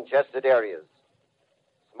 Avoid congested areas.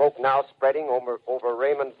 Smoke now spreading over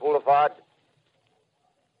Raymond Boulevard.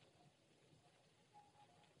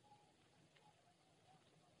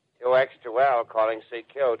 L calling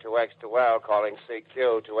CQ. 2X2L calling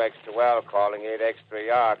CQ. 2X2L calling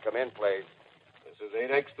 8X3R. Come in, please. This is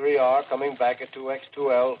 8X3R coming back at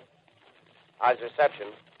 2X2L. How's reception?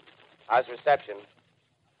 How's reception?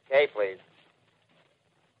 K, please.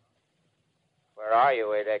 Where are you,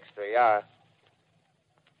 8X3R?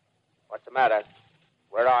 What's the matter?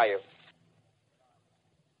 Where are you?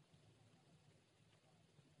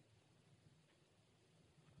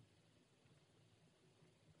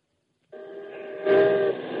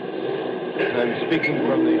 I'm speaking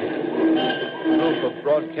from the roof of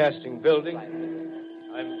Broadcasting Building.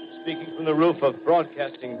 I'm speaking from the roof of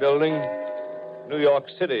Broadcasting Building, New York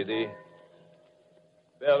City. The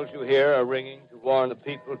bells you hear are ringing to warn the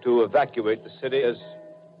people to evacuate the city as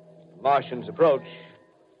the Martians approach.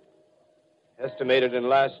 Estimated in the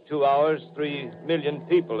last 2 hours, 3 million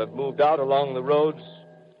people have moved out along the roads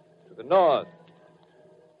to the north.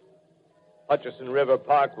 Hutchison River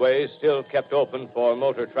Parkway is still kept open for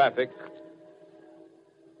motor traffic.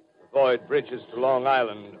 Avoid bridges to Long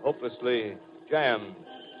Island, hopelessly jammed.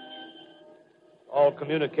 All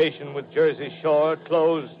communication with Jersey Shore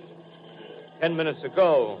closed 10 minutes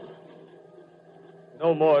ago.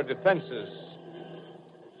 No more defenses.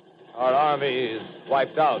 Our army is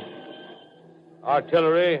wiped out.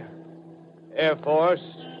 Artillery, Air Force,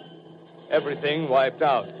 everything wiped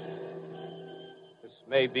out.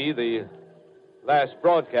 may be the last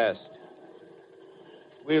broadcast.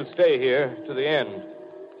 We'll stay here to the end.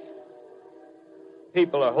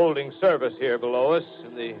 People are holding service here below us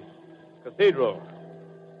in the cathedral.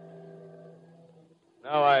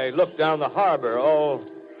 Now I look down the harbor, all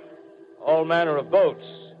manner of boats,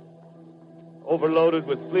 overloaded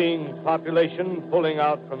with fleeing population, pulling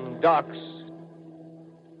out from docks.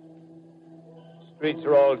 Streets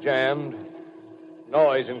are all jammed.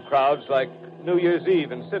 Noise in crowds like New Year's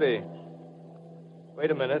Eve in city.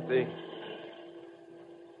 Wait a minute. The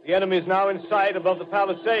enemy is now in sight above the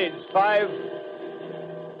Palisades. Five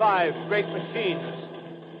great machines.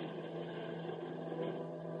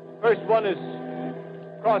 First one is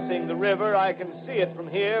crossing the river. I can see it from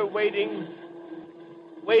here, wading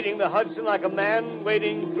the Hudson like a man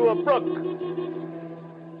wading through a brook.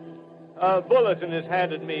 A bulletin is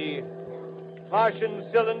handed me. Martian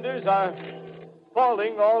cylinders are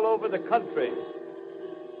falling all over the country.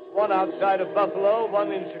 One outside of Buffalo,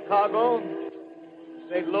 one in Chicago,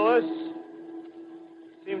 St. Louis.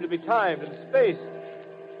 Seem to be timed and spaced.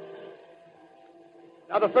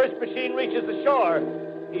 Now the first machine reaches the shore.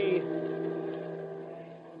 He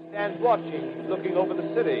stands watching, looking over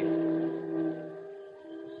the city.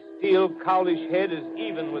 The steel cowlish head is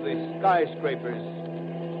even with the skyscrapers.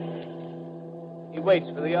 He waits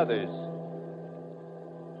for the others.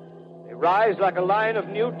 They rise like a line of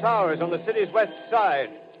new towers on the city's west side.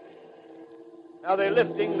 Now they're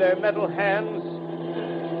lifting their metal hands.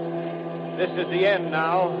 This is the end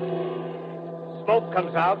now. Smoke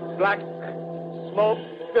comes out, black smoke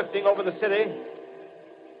drifting over the city.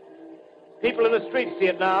 People in the streets see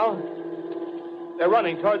it now. They're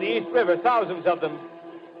running toward the East River, thousands of them,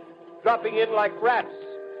 dropping in like rats.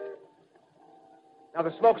 Now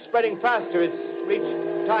the smoke's spreading faster. It's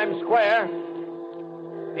reached Times Square.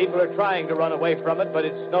 People are trying to run away from it, but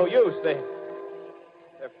it's no use. They're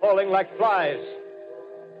falling like flies.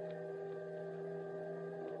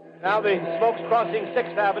 Now the smoke's crossing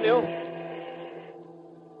 6th Avenue,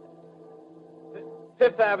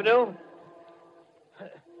 5th Avenue.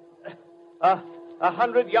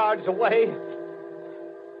 100 yards away.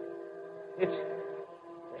 It's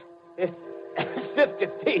 50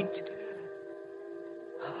 feet.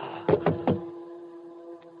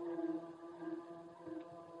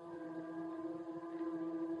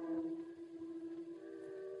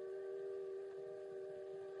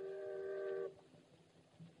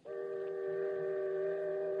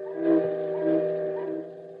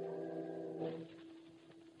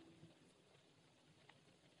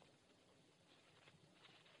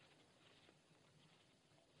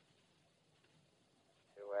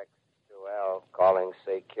 Calling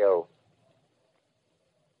CQ.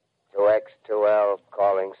 2X2L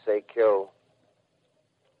calling CQ.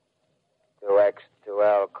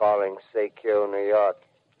 2X2L calling CQ, New York.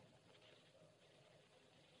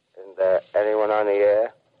 Isn't there anyone on the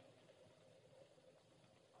air?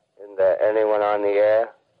 Isn't there anyone on the air?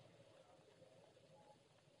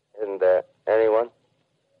 Isn't there anyone?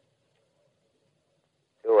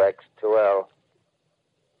 2X2L.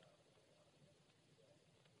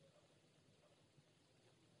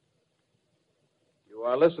 You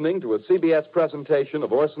are listening to a CBS presentation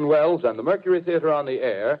of Orson Welles and the Mercury Theater on the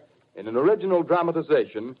Air in an original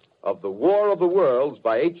dramatization of The War of the Worlds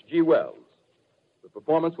by H.G. Wells. The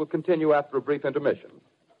performance will continue after a brief intermission.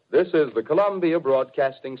 This is the Columbia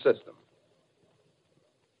Broadcasting System.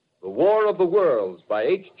 The War of the Worlds by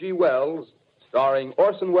H.G. Wells, starring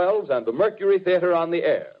Orson Welles and the Mercury Theater on the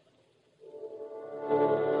Air.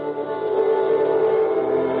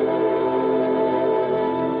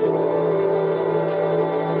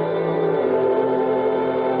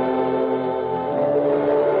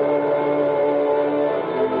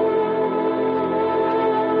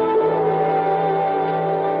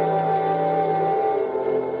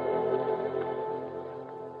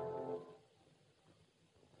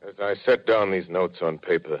 I set down these notes on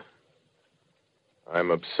paper. I'm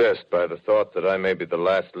obsessed by the thought that I may be the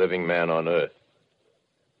last living man on Earth.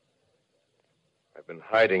 I've been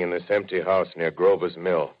hiding in this empty house near Grover's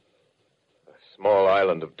Mill, a small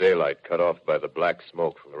island of daylight cut off by the black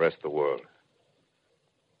smoke from the rest of the world.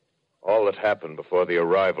 All that happened before the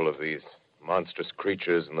arrival of these monstrous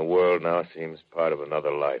creatures in the world now seems part of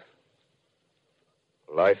another life.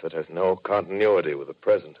 A life that has no continuity with the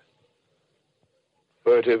present.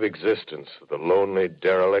 Furtive existence of the lonely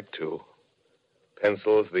derelict who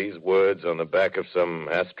pencils these words on the back of some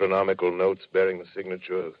astronomical notes bearing the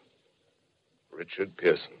signature of Richard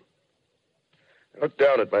Pearson. I look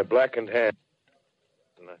down at my blackened hand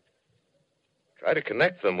and I try to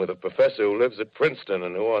connect them with a professor who lives at Princeton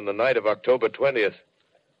and who, on the night of October 20th,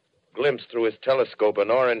 glimpse through his telescope an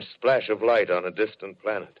orange splash of light on a distant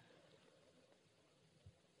planet.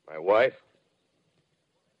 My wife,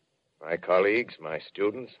 my colleagues, my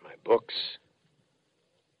students, my books,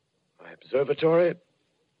 my observatory,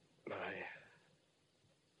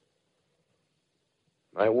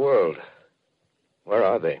 my world. Where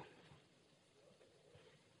are they?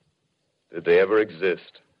 Did they ever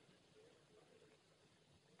exist?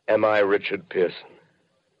 Am I Richard Pearson?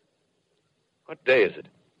 What day is it?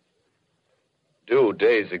 Do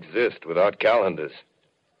days exist without calendars?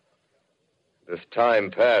 Does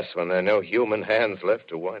time pass when there are no human hands left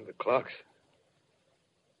to wind the clocks?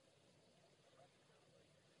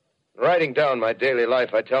 Writing down my daily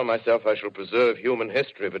life, I tell myself I shall preserve human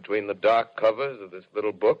history between the dark covers of this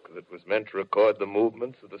little book that was meant to record the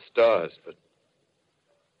movements of the stars. But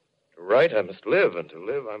to write, I must live, and to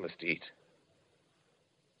live, I must eat.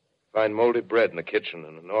 Find moldy bread in the kitchen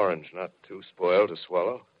and an orange not too spoiled to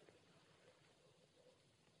swallow.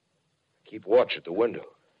 Keep watch at the window.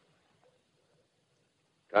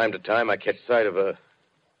 Time to time, I catch sight of a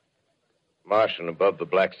Martian above the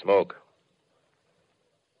black smoke.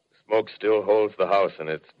 The smoke still holds the house in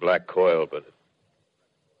its black coil, but at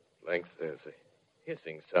length there's a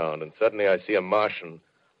hissing sound, and suddenly I see a Martian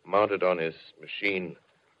mounted on his machine,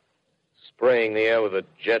 spraying the air with a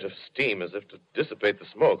jet of steam as if to dissipate the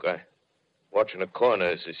smoke. I watch in a corner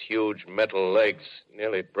as his huge metal legs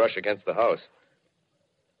nearly brush against the house.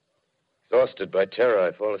 Exhausted by terror,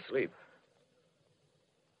 I fall asleep.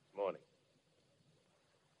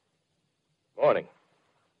 Morning.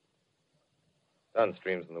 Sun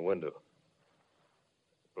streams in the window.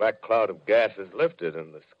 The black cloud of gas is lifted,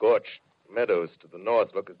 and the scorched meadows to the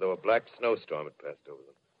north look as though a black snowstorm had passed over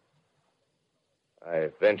them.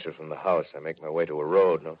 I venture from the house. I make my way to a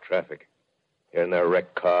road, no traffic. Here and there, a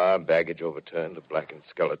wrecked car, baggage overturned, a blackened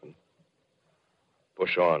skeleton.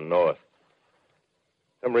 Push on north.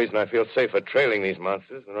 For some reason, I feel safer trailing these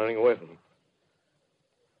monsters than running away from them.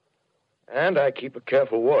 And I keep a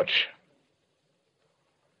careful watch.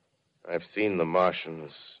 I've seen the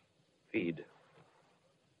Martians feed.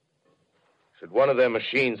 Should one of their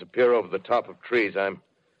machines appear over the top of trees, I'm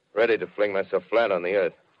ready to fling myself flat on the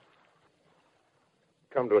earth.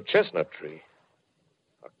 Come to a chestnut tree.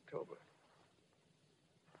 October.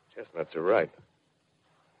 Chestnuts are ripe.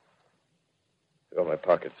 Fill my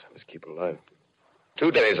pockets. I must keep alive. 2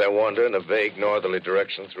 days I wander in a vague northerly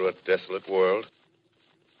direction through a desolate world.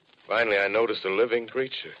 Finally, I notice a living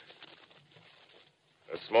creature.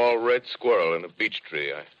 A small red squirrel in a beech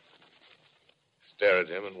tree. I stare at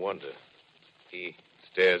him and wonder. He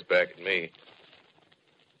stares back at me.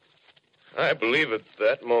 I believe at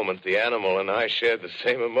that moment the animal and I shared the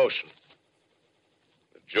same emotion.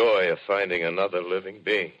 The joy of finding another living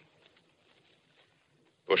being.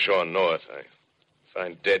 Push on north. I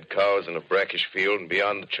find dead cows in a brackish field, and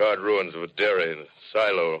beyond the charred ruins of a dairy, a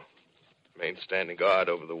silo remains standing guard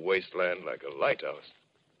over the wasteland like a lighthouse.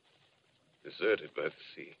 Deserted by the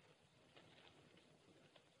sea.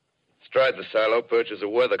 Astride the silo perches a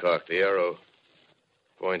weathercock. The arrow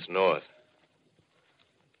points north.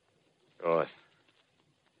 North.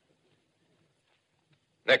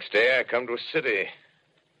 Next day, I come to a city.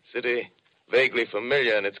 City vaguely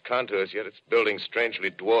familiar in its contours, yet its buildings strangely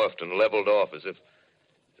dwarfed and leveled off as if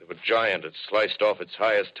a giant had sliced off its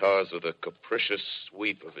highest towers with a capricious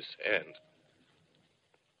sweep of his hand.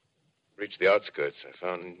 Reached the outskirts. I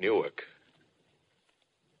found Newark.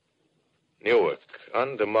 Newark,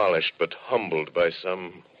 undemolished but humbled by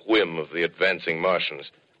some whim of the advancing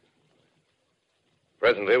Martians.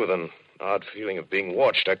 Presently, with an odd feeling of being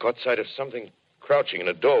watched, I caught sight of something crouching in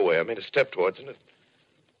a doorway. I made a step towards it. It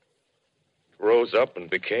rose up and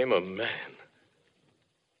became a man.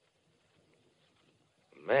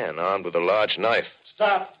 A man armed with a large knife.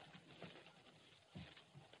 Stop!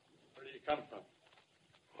 Where do you come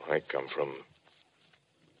from? I come from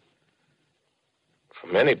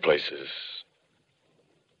many places.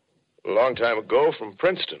 A long time ago, from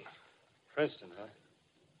Princeton. Princeton, huh?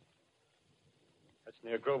 That's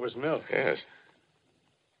near Grover's Mill. Yes.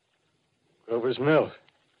 Grover's Mill.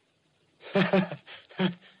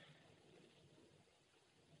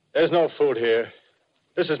 There's no food here.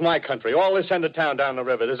 This is my country. All this end of town down the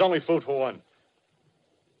river. There's only food for one.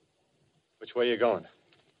 Which way are you going?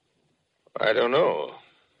 I don't know.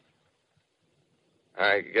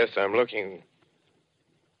 I guess I'm looking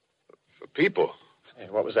for people. Hey,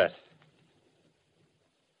 what was that?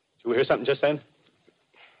 Did you hear something just then?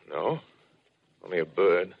 No. Only a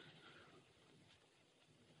bird.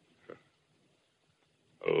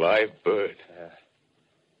 A live bird.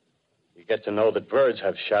 You get to know that birds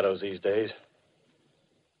have shadows these days.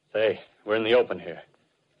 Say, we're in the open here.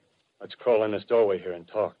 Let's crawl in this doorway here and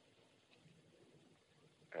talk.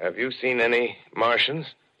 Have you seen any Martians?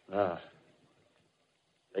 No.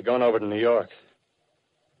 They're going over to New York.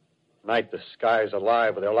 Night, the sky's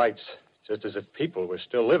alive with their lights, just as if people were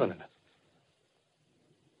still living in it.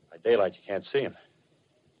 By daylight, you can't see them.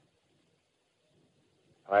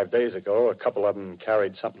 5 days ago, a couple of them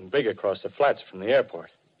carried something big across the flats from the airport.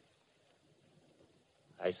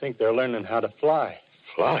 I think they're learning how to fly.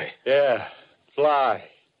 Fly? Yeah, fly.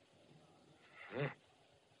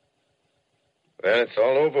 Then it's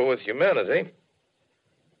all over with humanity.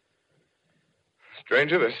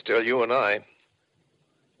 Stranger, there's still you and I.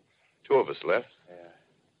 2 of us left. Yeah.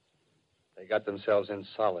 They got themselves in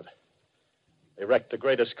solid. They wrecked the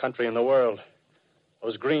greatest country in the world.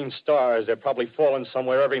 Those green stars, they're probably falling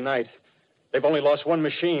somewhere every night. They've only lost one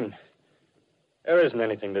machine. There isn't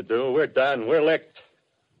anything to do. We're done. We're licked.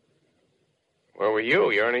 Where were you?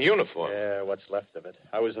 You're in a uniform. Yeah, what's left of it.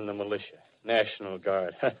 I was in the militia. National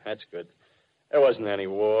Guard. That's good. There wasn't any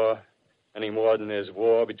war. Any more than there's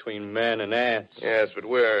war between men and ants. Yes, but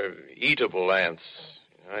we're eatable ants.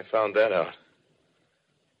 I found that out.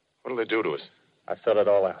 What'll they do to us? I thought it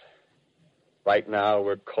all out. Right now,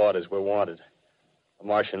 we're caught as we're wanted. A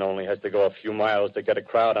Martian only has to go a few miles to get a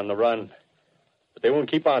crowd on the run. But they won't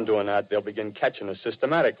keep on doing that. They'll begin catching us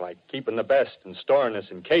systematic, like keeping the best and storing us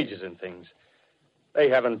in cages and things. They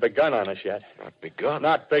haven't begun on us yet. Not begun?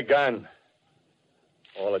 Not begun.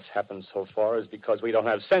 All that's happened so far is because we don't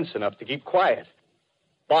have sense enough to keep quiet.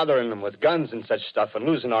 Bothering them with guns and such stuff and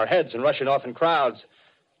losing our heads and rushing off in crowds.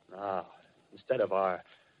 No, instead of our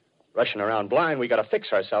rushing around blind, we got to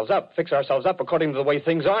fix ourselves up according to the way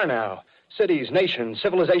things are now. Cities, nations,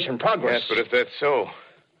 civilization, progress. Yes, but if that's so,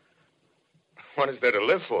 what is there to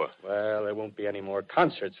live for? Well, there won't be any more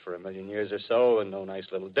concerts for 1,000,000 years or so, and no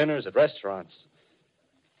nice little dinners at restaurants.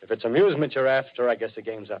 If it's amusement you're after, I guess the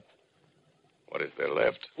game's up. What is there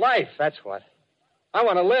left? Life, that's what. I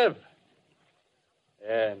want to live.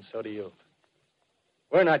 Yeah, and so do you.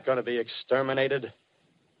 We're not going to be exterminated.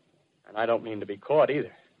 And I don't mean to be caught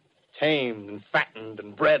either. Tamed and fattened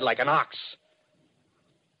and bred like an ox.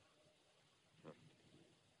 What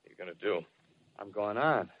are you going to do? I'm going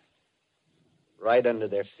on. Right under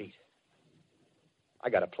their feet. I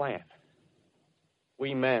got a plan.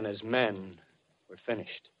 We men as men, we're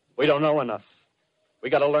finished. We don't know enough. We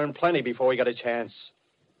got to learn plenty before we get a chance.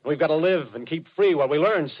 We've got to live and keep free while we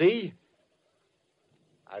learn, see?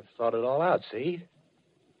 I've thought it all out, see?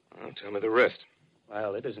 Well, tell me the rest.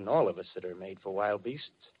 Well, it isn't all of us that are made for wild beasts.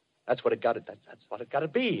 That's what it got to. That's what it got to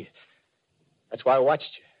be. That's why I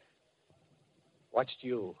watched you. Watched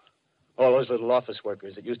you. All those little office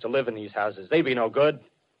workers that used to live in these houses. They be no good.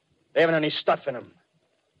 They haven't any stuff in them.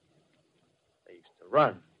 They used to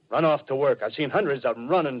run off to work. I've seen hundreds of them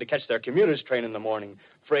running to catch their commuter's train in the morning,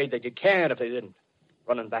 afraid they'd get canned if they didn't.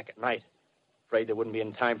 Running back at night, afraid they wouldn't be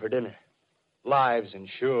in time for dinner. Lives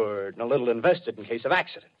insured and a little invested in case of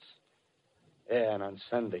accidents. Yeah, and on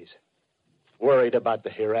Sundays, worried about the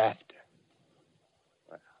hereafter.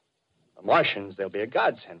 Well, the Martians, they'll be a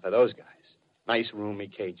godsend for those guys. Nice, roomy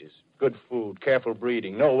cages, good food, careful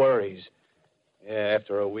breeding, no worries. Yeah,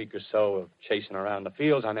 after a week or so of chasing around the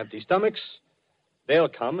fields on empty stomachs, they'll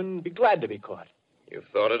come and be glad to be caught. You've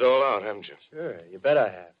thought it all out, haven't you? Sure, you bet I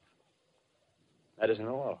have. That isn't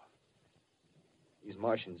all. These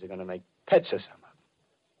Martians are going to make pets of some of them.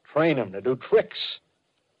 Train them to do tricks.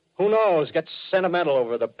 Who knows, get sentimental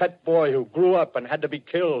over the pet boy who grew up and had to be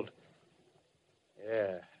killed.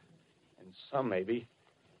 Yeah, and some maybe,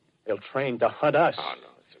 they'll train to hunt us. Oh, no,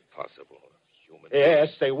 it's impossible. Human Yes,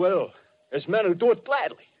 they will. There's men who do it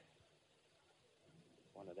gladly.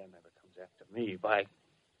 If one of them ever comes after me, by... In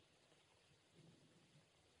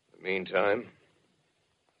the meantime,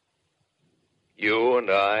 you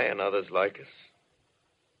and I and others like us,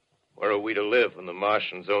 where are we to live when the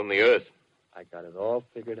Martians own the Earth? I got it all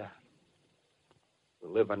figured out.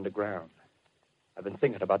 We'll live underground. I've been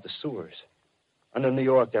thinking about the sewers. Under New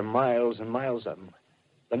York, there are miles and miles of them.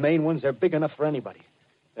 The main ones, they're big enough for anybody.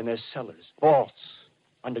 Then there's cellars, vaults,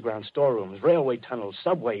 underground storerooms, railway tunnels,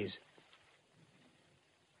 subways.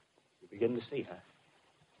 You begin to see, huh?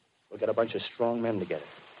 We'll get a bunch of strong men together.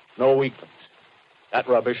 No weaklings. That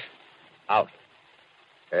rubbish, out.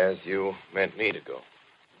 As you meant me to go.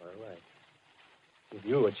 All right. Give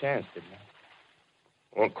you a chance, didn't I?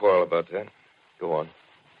 Won't quarrel about that. Go on.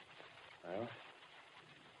 Well,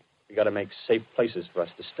 we got to make safe places for us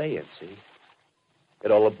to stay in, see?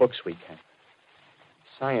 Get all the books we can.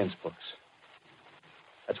 Science books.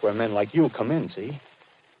 That's where men like you come in, see?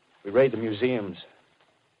 We raid the museums.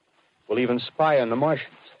 We'll even spy on the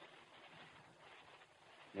Martians.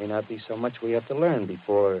 May not be so much we have to learn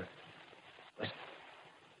before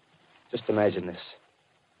Just imagine this.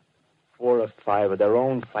 4 or 5 of their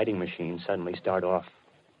own fighting machines suddenly start off.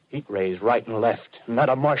 Heat rays right and left. Not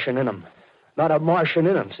a Martian in them. Not a Martian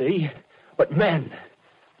in them, see? But men.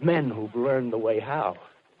 Men who've learned the way how.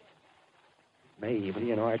 May even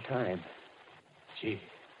be in our time. Gee.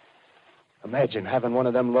 Imagine having one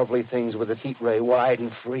of them lovely things with a heat ray wide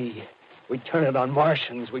and free. We'd turn it on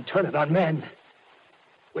Martians. We'd turn it on men.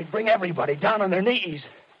 We'd bring everybody down on their knees.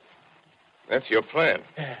 That's your plan.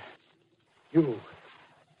 You,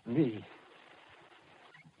 me,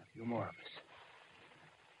 a few more of us.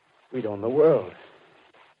 We'd own the world.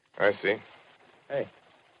 I see. Hey,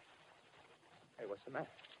 what's the matter?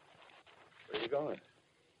 Where are you going?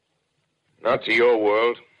 Not to your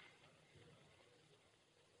world.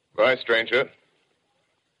 Bye, stranger.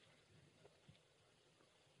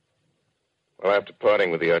 Well, after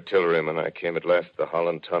parting with the artilleryman, I came at last to the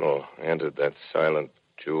Holland Tunnel, entered that silent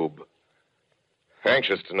tube,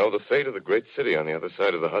 anxious to know the fate of the great city on the other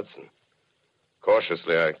side of the Hudson.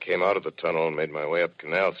 Cautiously, I came out of the tunnel and made my way up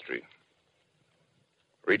Canal Street.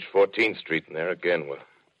 Reached 14th Street, and there again were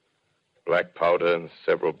black powder and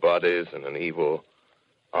several bodies and an evil,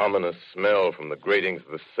 ominous smell from the gratings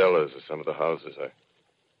of the cellars of some of the houses. I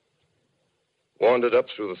wandered up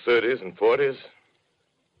through the 30s and 40s,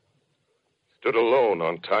 stood alone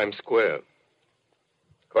on Times Square,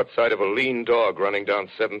 caught sight of a lean dog running down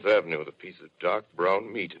 7th Avenue with a piece of dark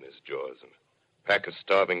brown meat in his jaws and a pack of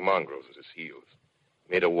starving mongrels at his heels.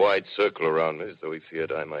 Made a wide circle around me as though he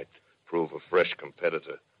feared I might prove a fresh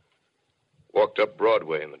competitor. Walked up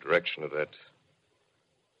Broadway in the direction of that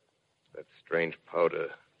strange powder,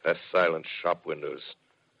 past silent shop windows,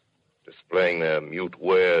 displaying their mute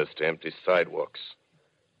wares to empty sidewalks.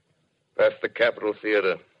 Past the Capitol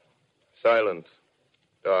Theater, silent,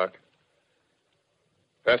 dark.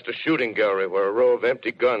 Past a shooting gallery where a row of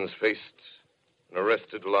empty guns faced an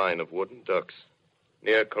arrested line of wooden ducks.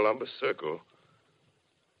 Near Columbus Circle,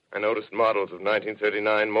 I noticed models of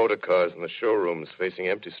 1939 motor cars in the showrooms facing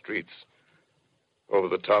empty streets. Over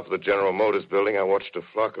the top of the General Motors building, I watched a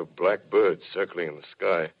flock of black birds circling in the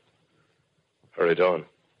sky. Hurried on.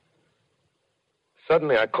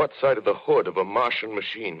 Suddenly, I caught sight of the hood of a Martian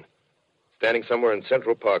machine, standing somewhere in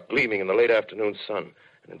Central Park, gleaming in the late afternoon sun.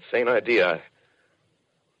 An insane idea.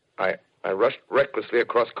 I rushed recklessly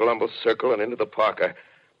across Columbus Circle and into the park.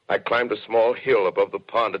 I climbed a small hill above the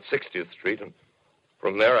pond at 60th Street, and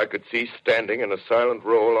from there I could see, standing in a silent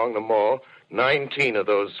row along the mall, 19 of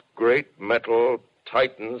those great metal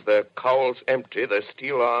titans, their cowls empty, their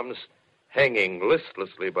steel arms hanging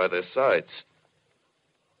listlessly by their sides.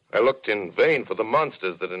 I looked in vain for the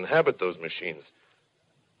monsters that inhabit those machines.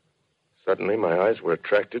 Suddenly, my eyes were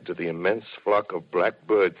attracted to the immense flock of black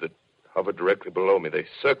birds that hovered directly below me. They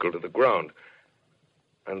circled to the ground.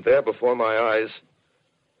 And there before my eyes,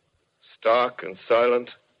 stark and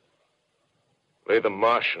silent, lay the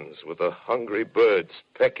Martians with the hungry birds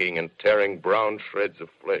pecking and tearing brown shreds of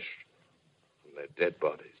flesh from their dead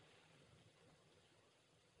bodies.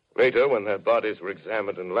 Later, when their bodies were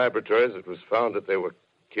examined in laboratories, it was found that they were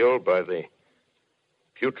killed by the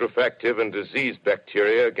putrefactive and disease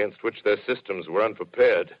bacteria against which their systems were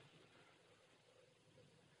unprepared.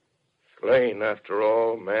 Slain, after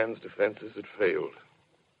all, man's defenses had failed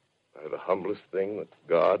by the humblest thing that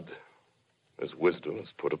God, His wisdom, has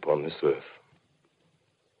put upon this earth.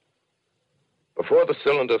 Before the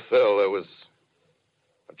cylinder fell, there was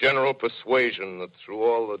a general persuasion that through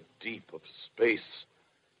all the deep of space,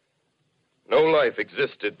 no life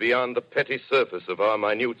existed beyond the petty surface of our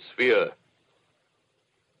minute sphere.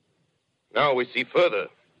 Now we see further.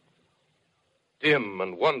 Dim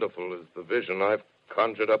and wonderful is the vision I've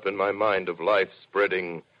conjured up in my mind of life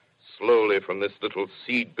spreading slowly from this little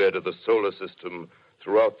seedbed of the solar system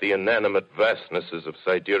throughout the inanimate vastnesses of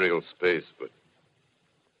sidereal space. But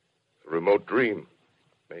a remote dream,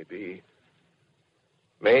 maybe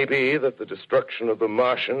that the destruction of the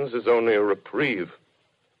Martians is only a reprieve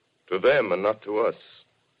to them and not to us.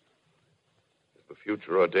 Is the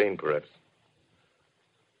future ordained, perhaps?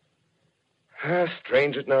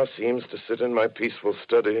 Strange it now seems to sit in my peaceful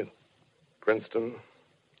study at Princeton,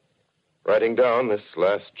 writing down this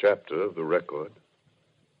last chapter of the record,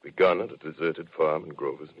 begun at a deserted farm in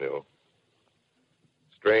Grover's Mill.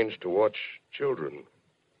 Strange to watch children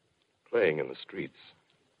playing in the streets.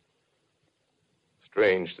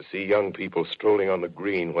 Strange to see young people strolling on the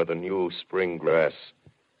green where the new spring grass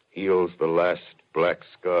heals the last black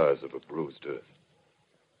scars of a bruised earth.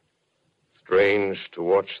 Strange to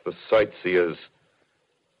watch the sightseers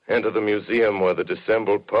enter the museum where the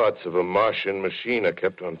dissembled parts of a Martian machine are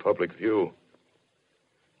kept on public view.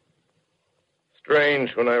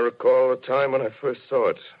 Strange when I recall the time when I first saw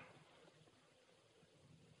it,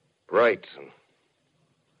 bright and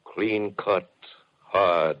clean-cut,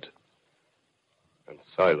 hard, and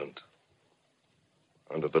silent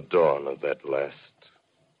under the dawn of that last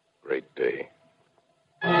great day.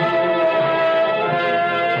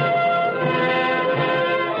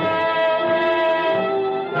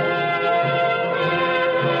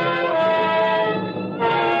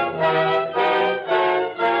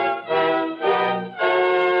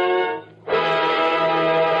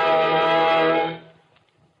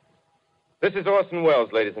 This is Orson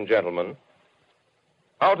Welles, ladies and gentlemen,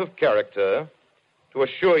 out of character, to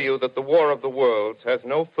assure you that the War of the Worlds has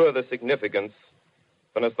no further significance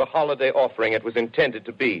than as the holiday offering it was intended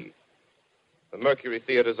to be. The Mercury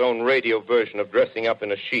Theater's own radio version of dressing up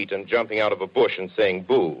in a sheet and jumping out of a bush and saying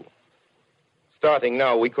boo. Starting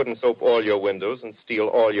now, we couldn't soap all your windows and steal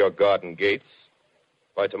all your garden gates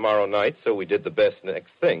by tomorrow night, so we did the best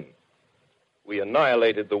next thing. We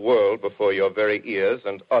annihilated the world before your very ears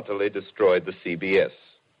and utterly destroyed the CBS.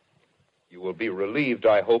 You will be relieved,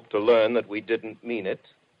 I hope, to learn that we didn't mean it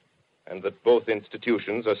and that both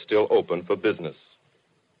institutions are still open for business.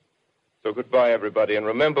 So goodbye, everybody, and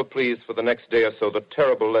remember, please, for the next day or so, the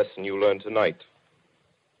terrible lesson you learned tonight.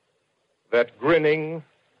 That grinning,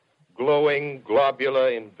 glowing, globular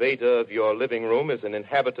invader of your living room is an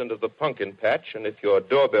inhabitant of the pumpkin patch, and if your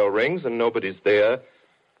doorbell rings and nobody's there,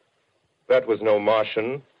 that was no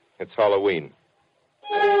Martian. It's Halloween.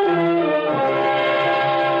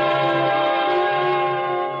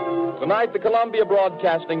 Tonight, the Columbia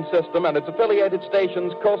Broadcasting System and its affiliated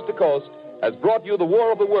stations coast to coast has brought you The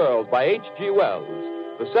War of the Worlds by H.G. Wells,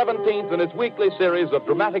 the 17th in its weekly series of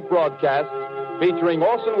dramatic broadcasts featuring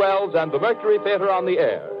Orson Welles and the Mercury Theater on the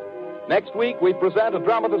air. Next week, we present a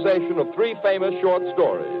dramatization of 3 famous short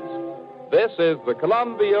stories. This is the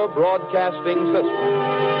Columbia Broadcasting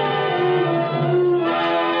System.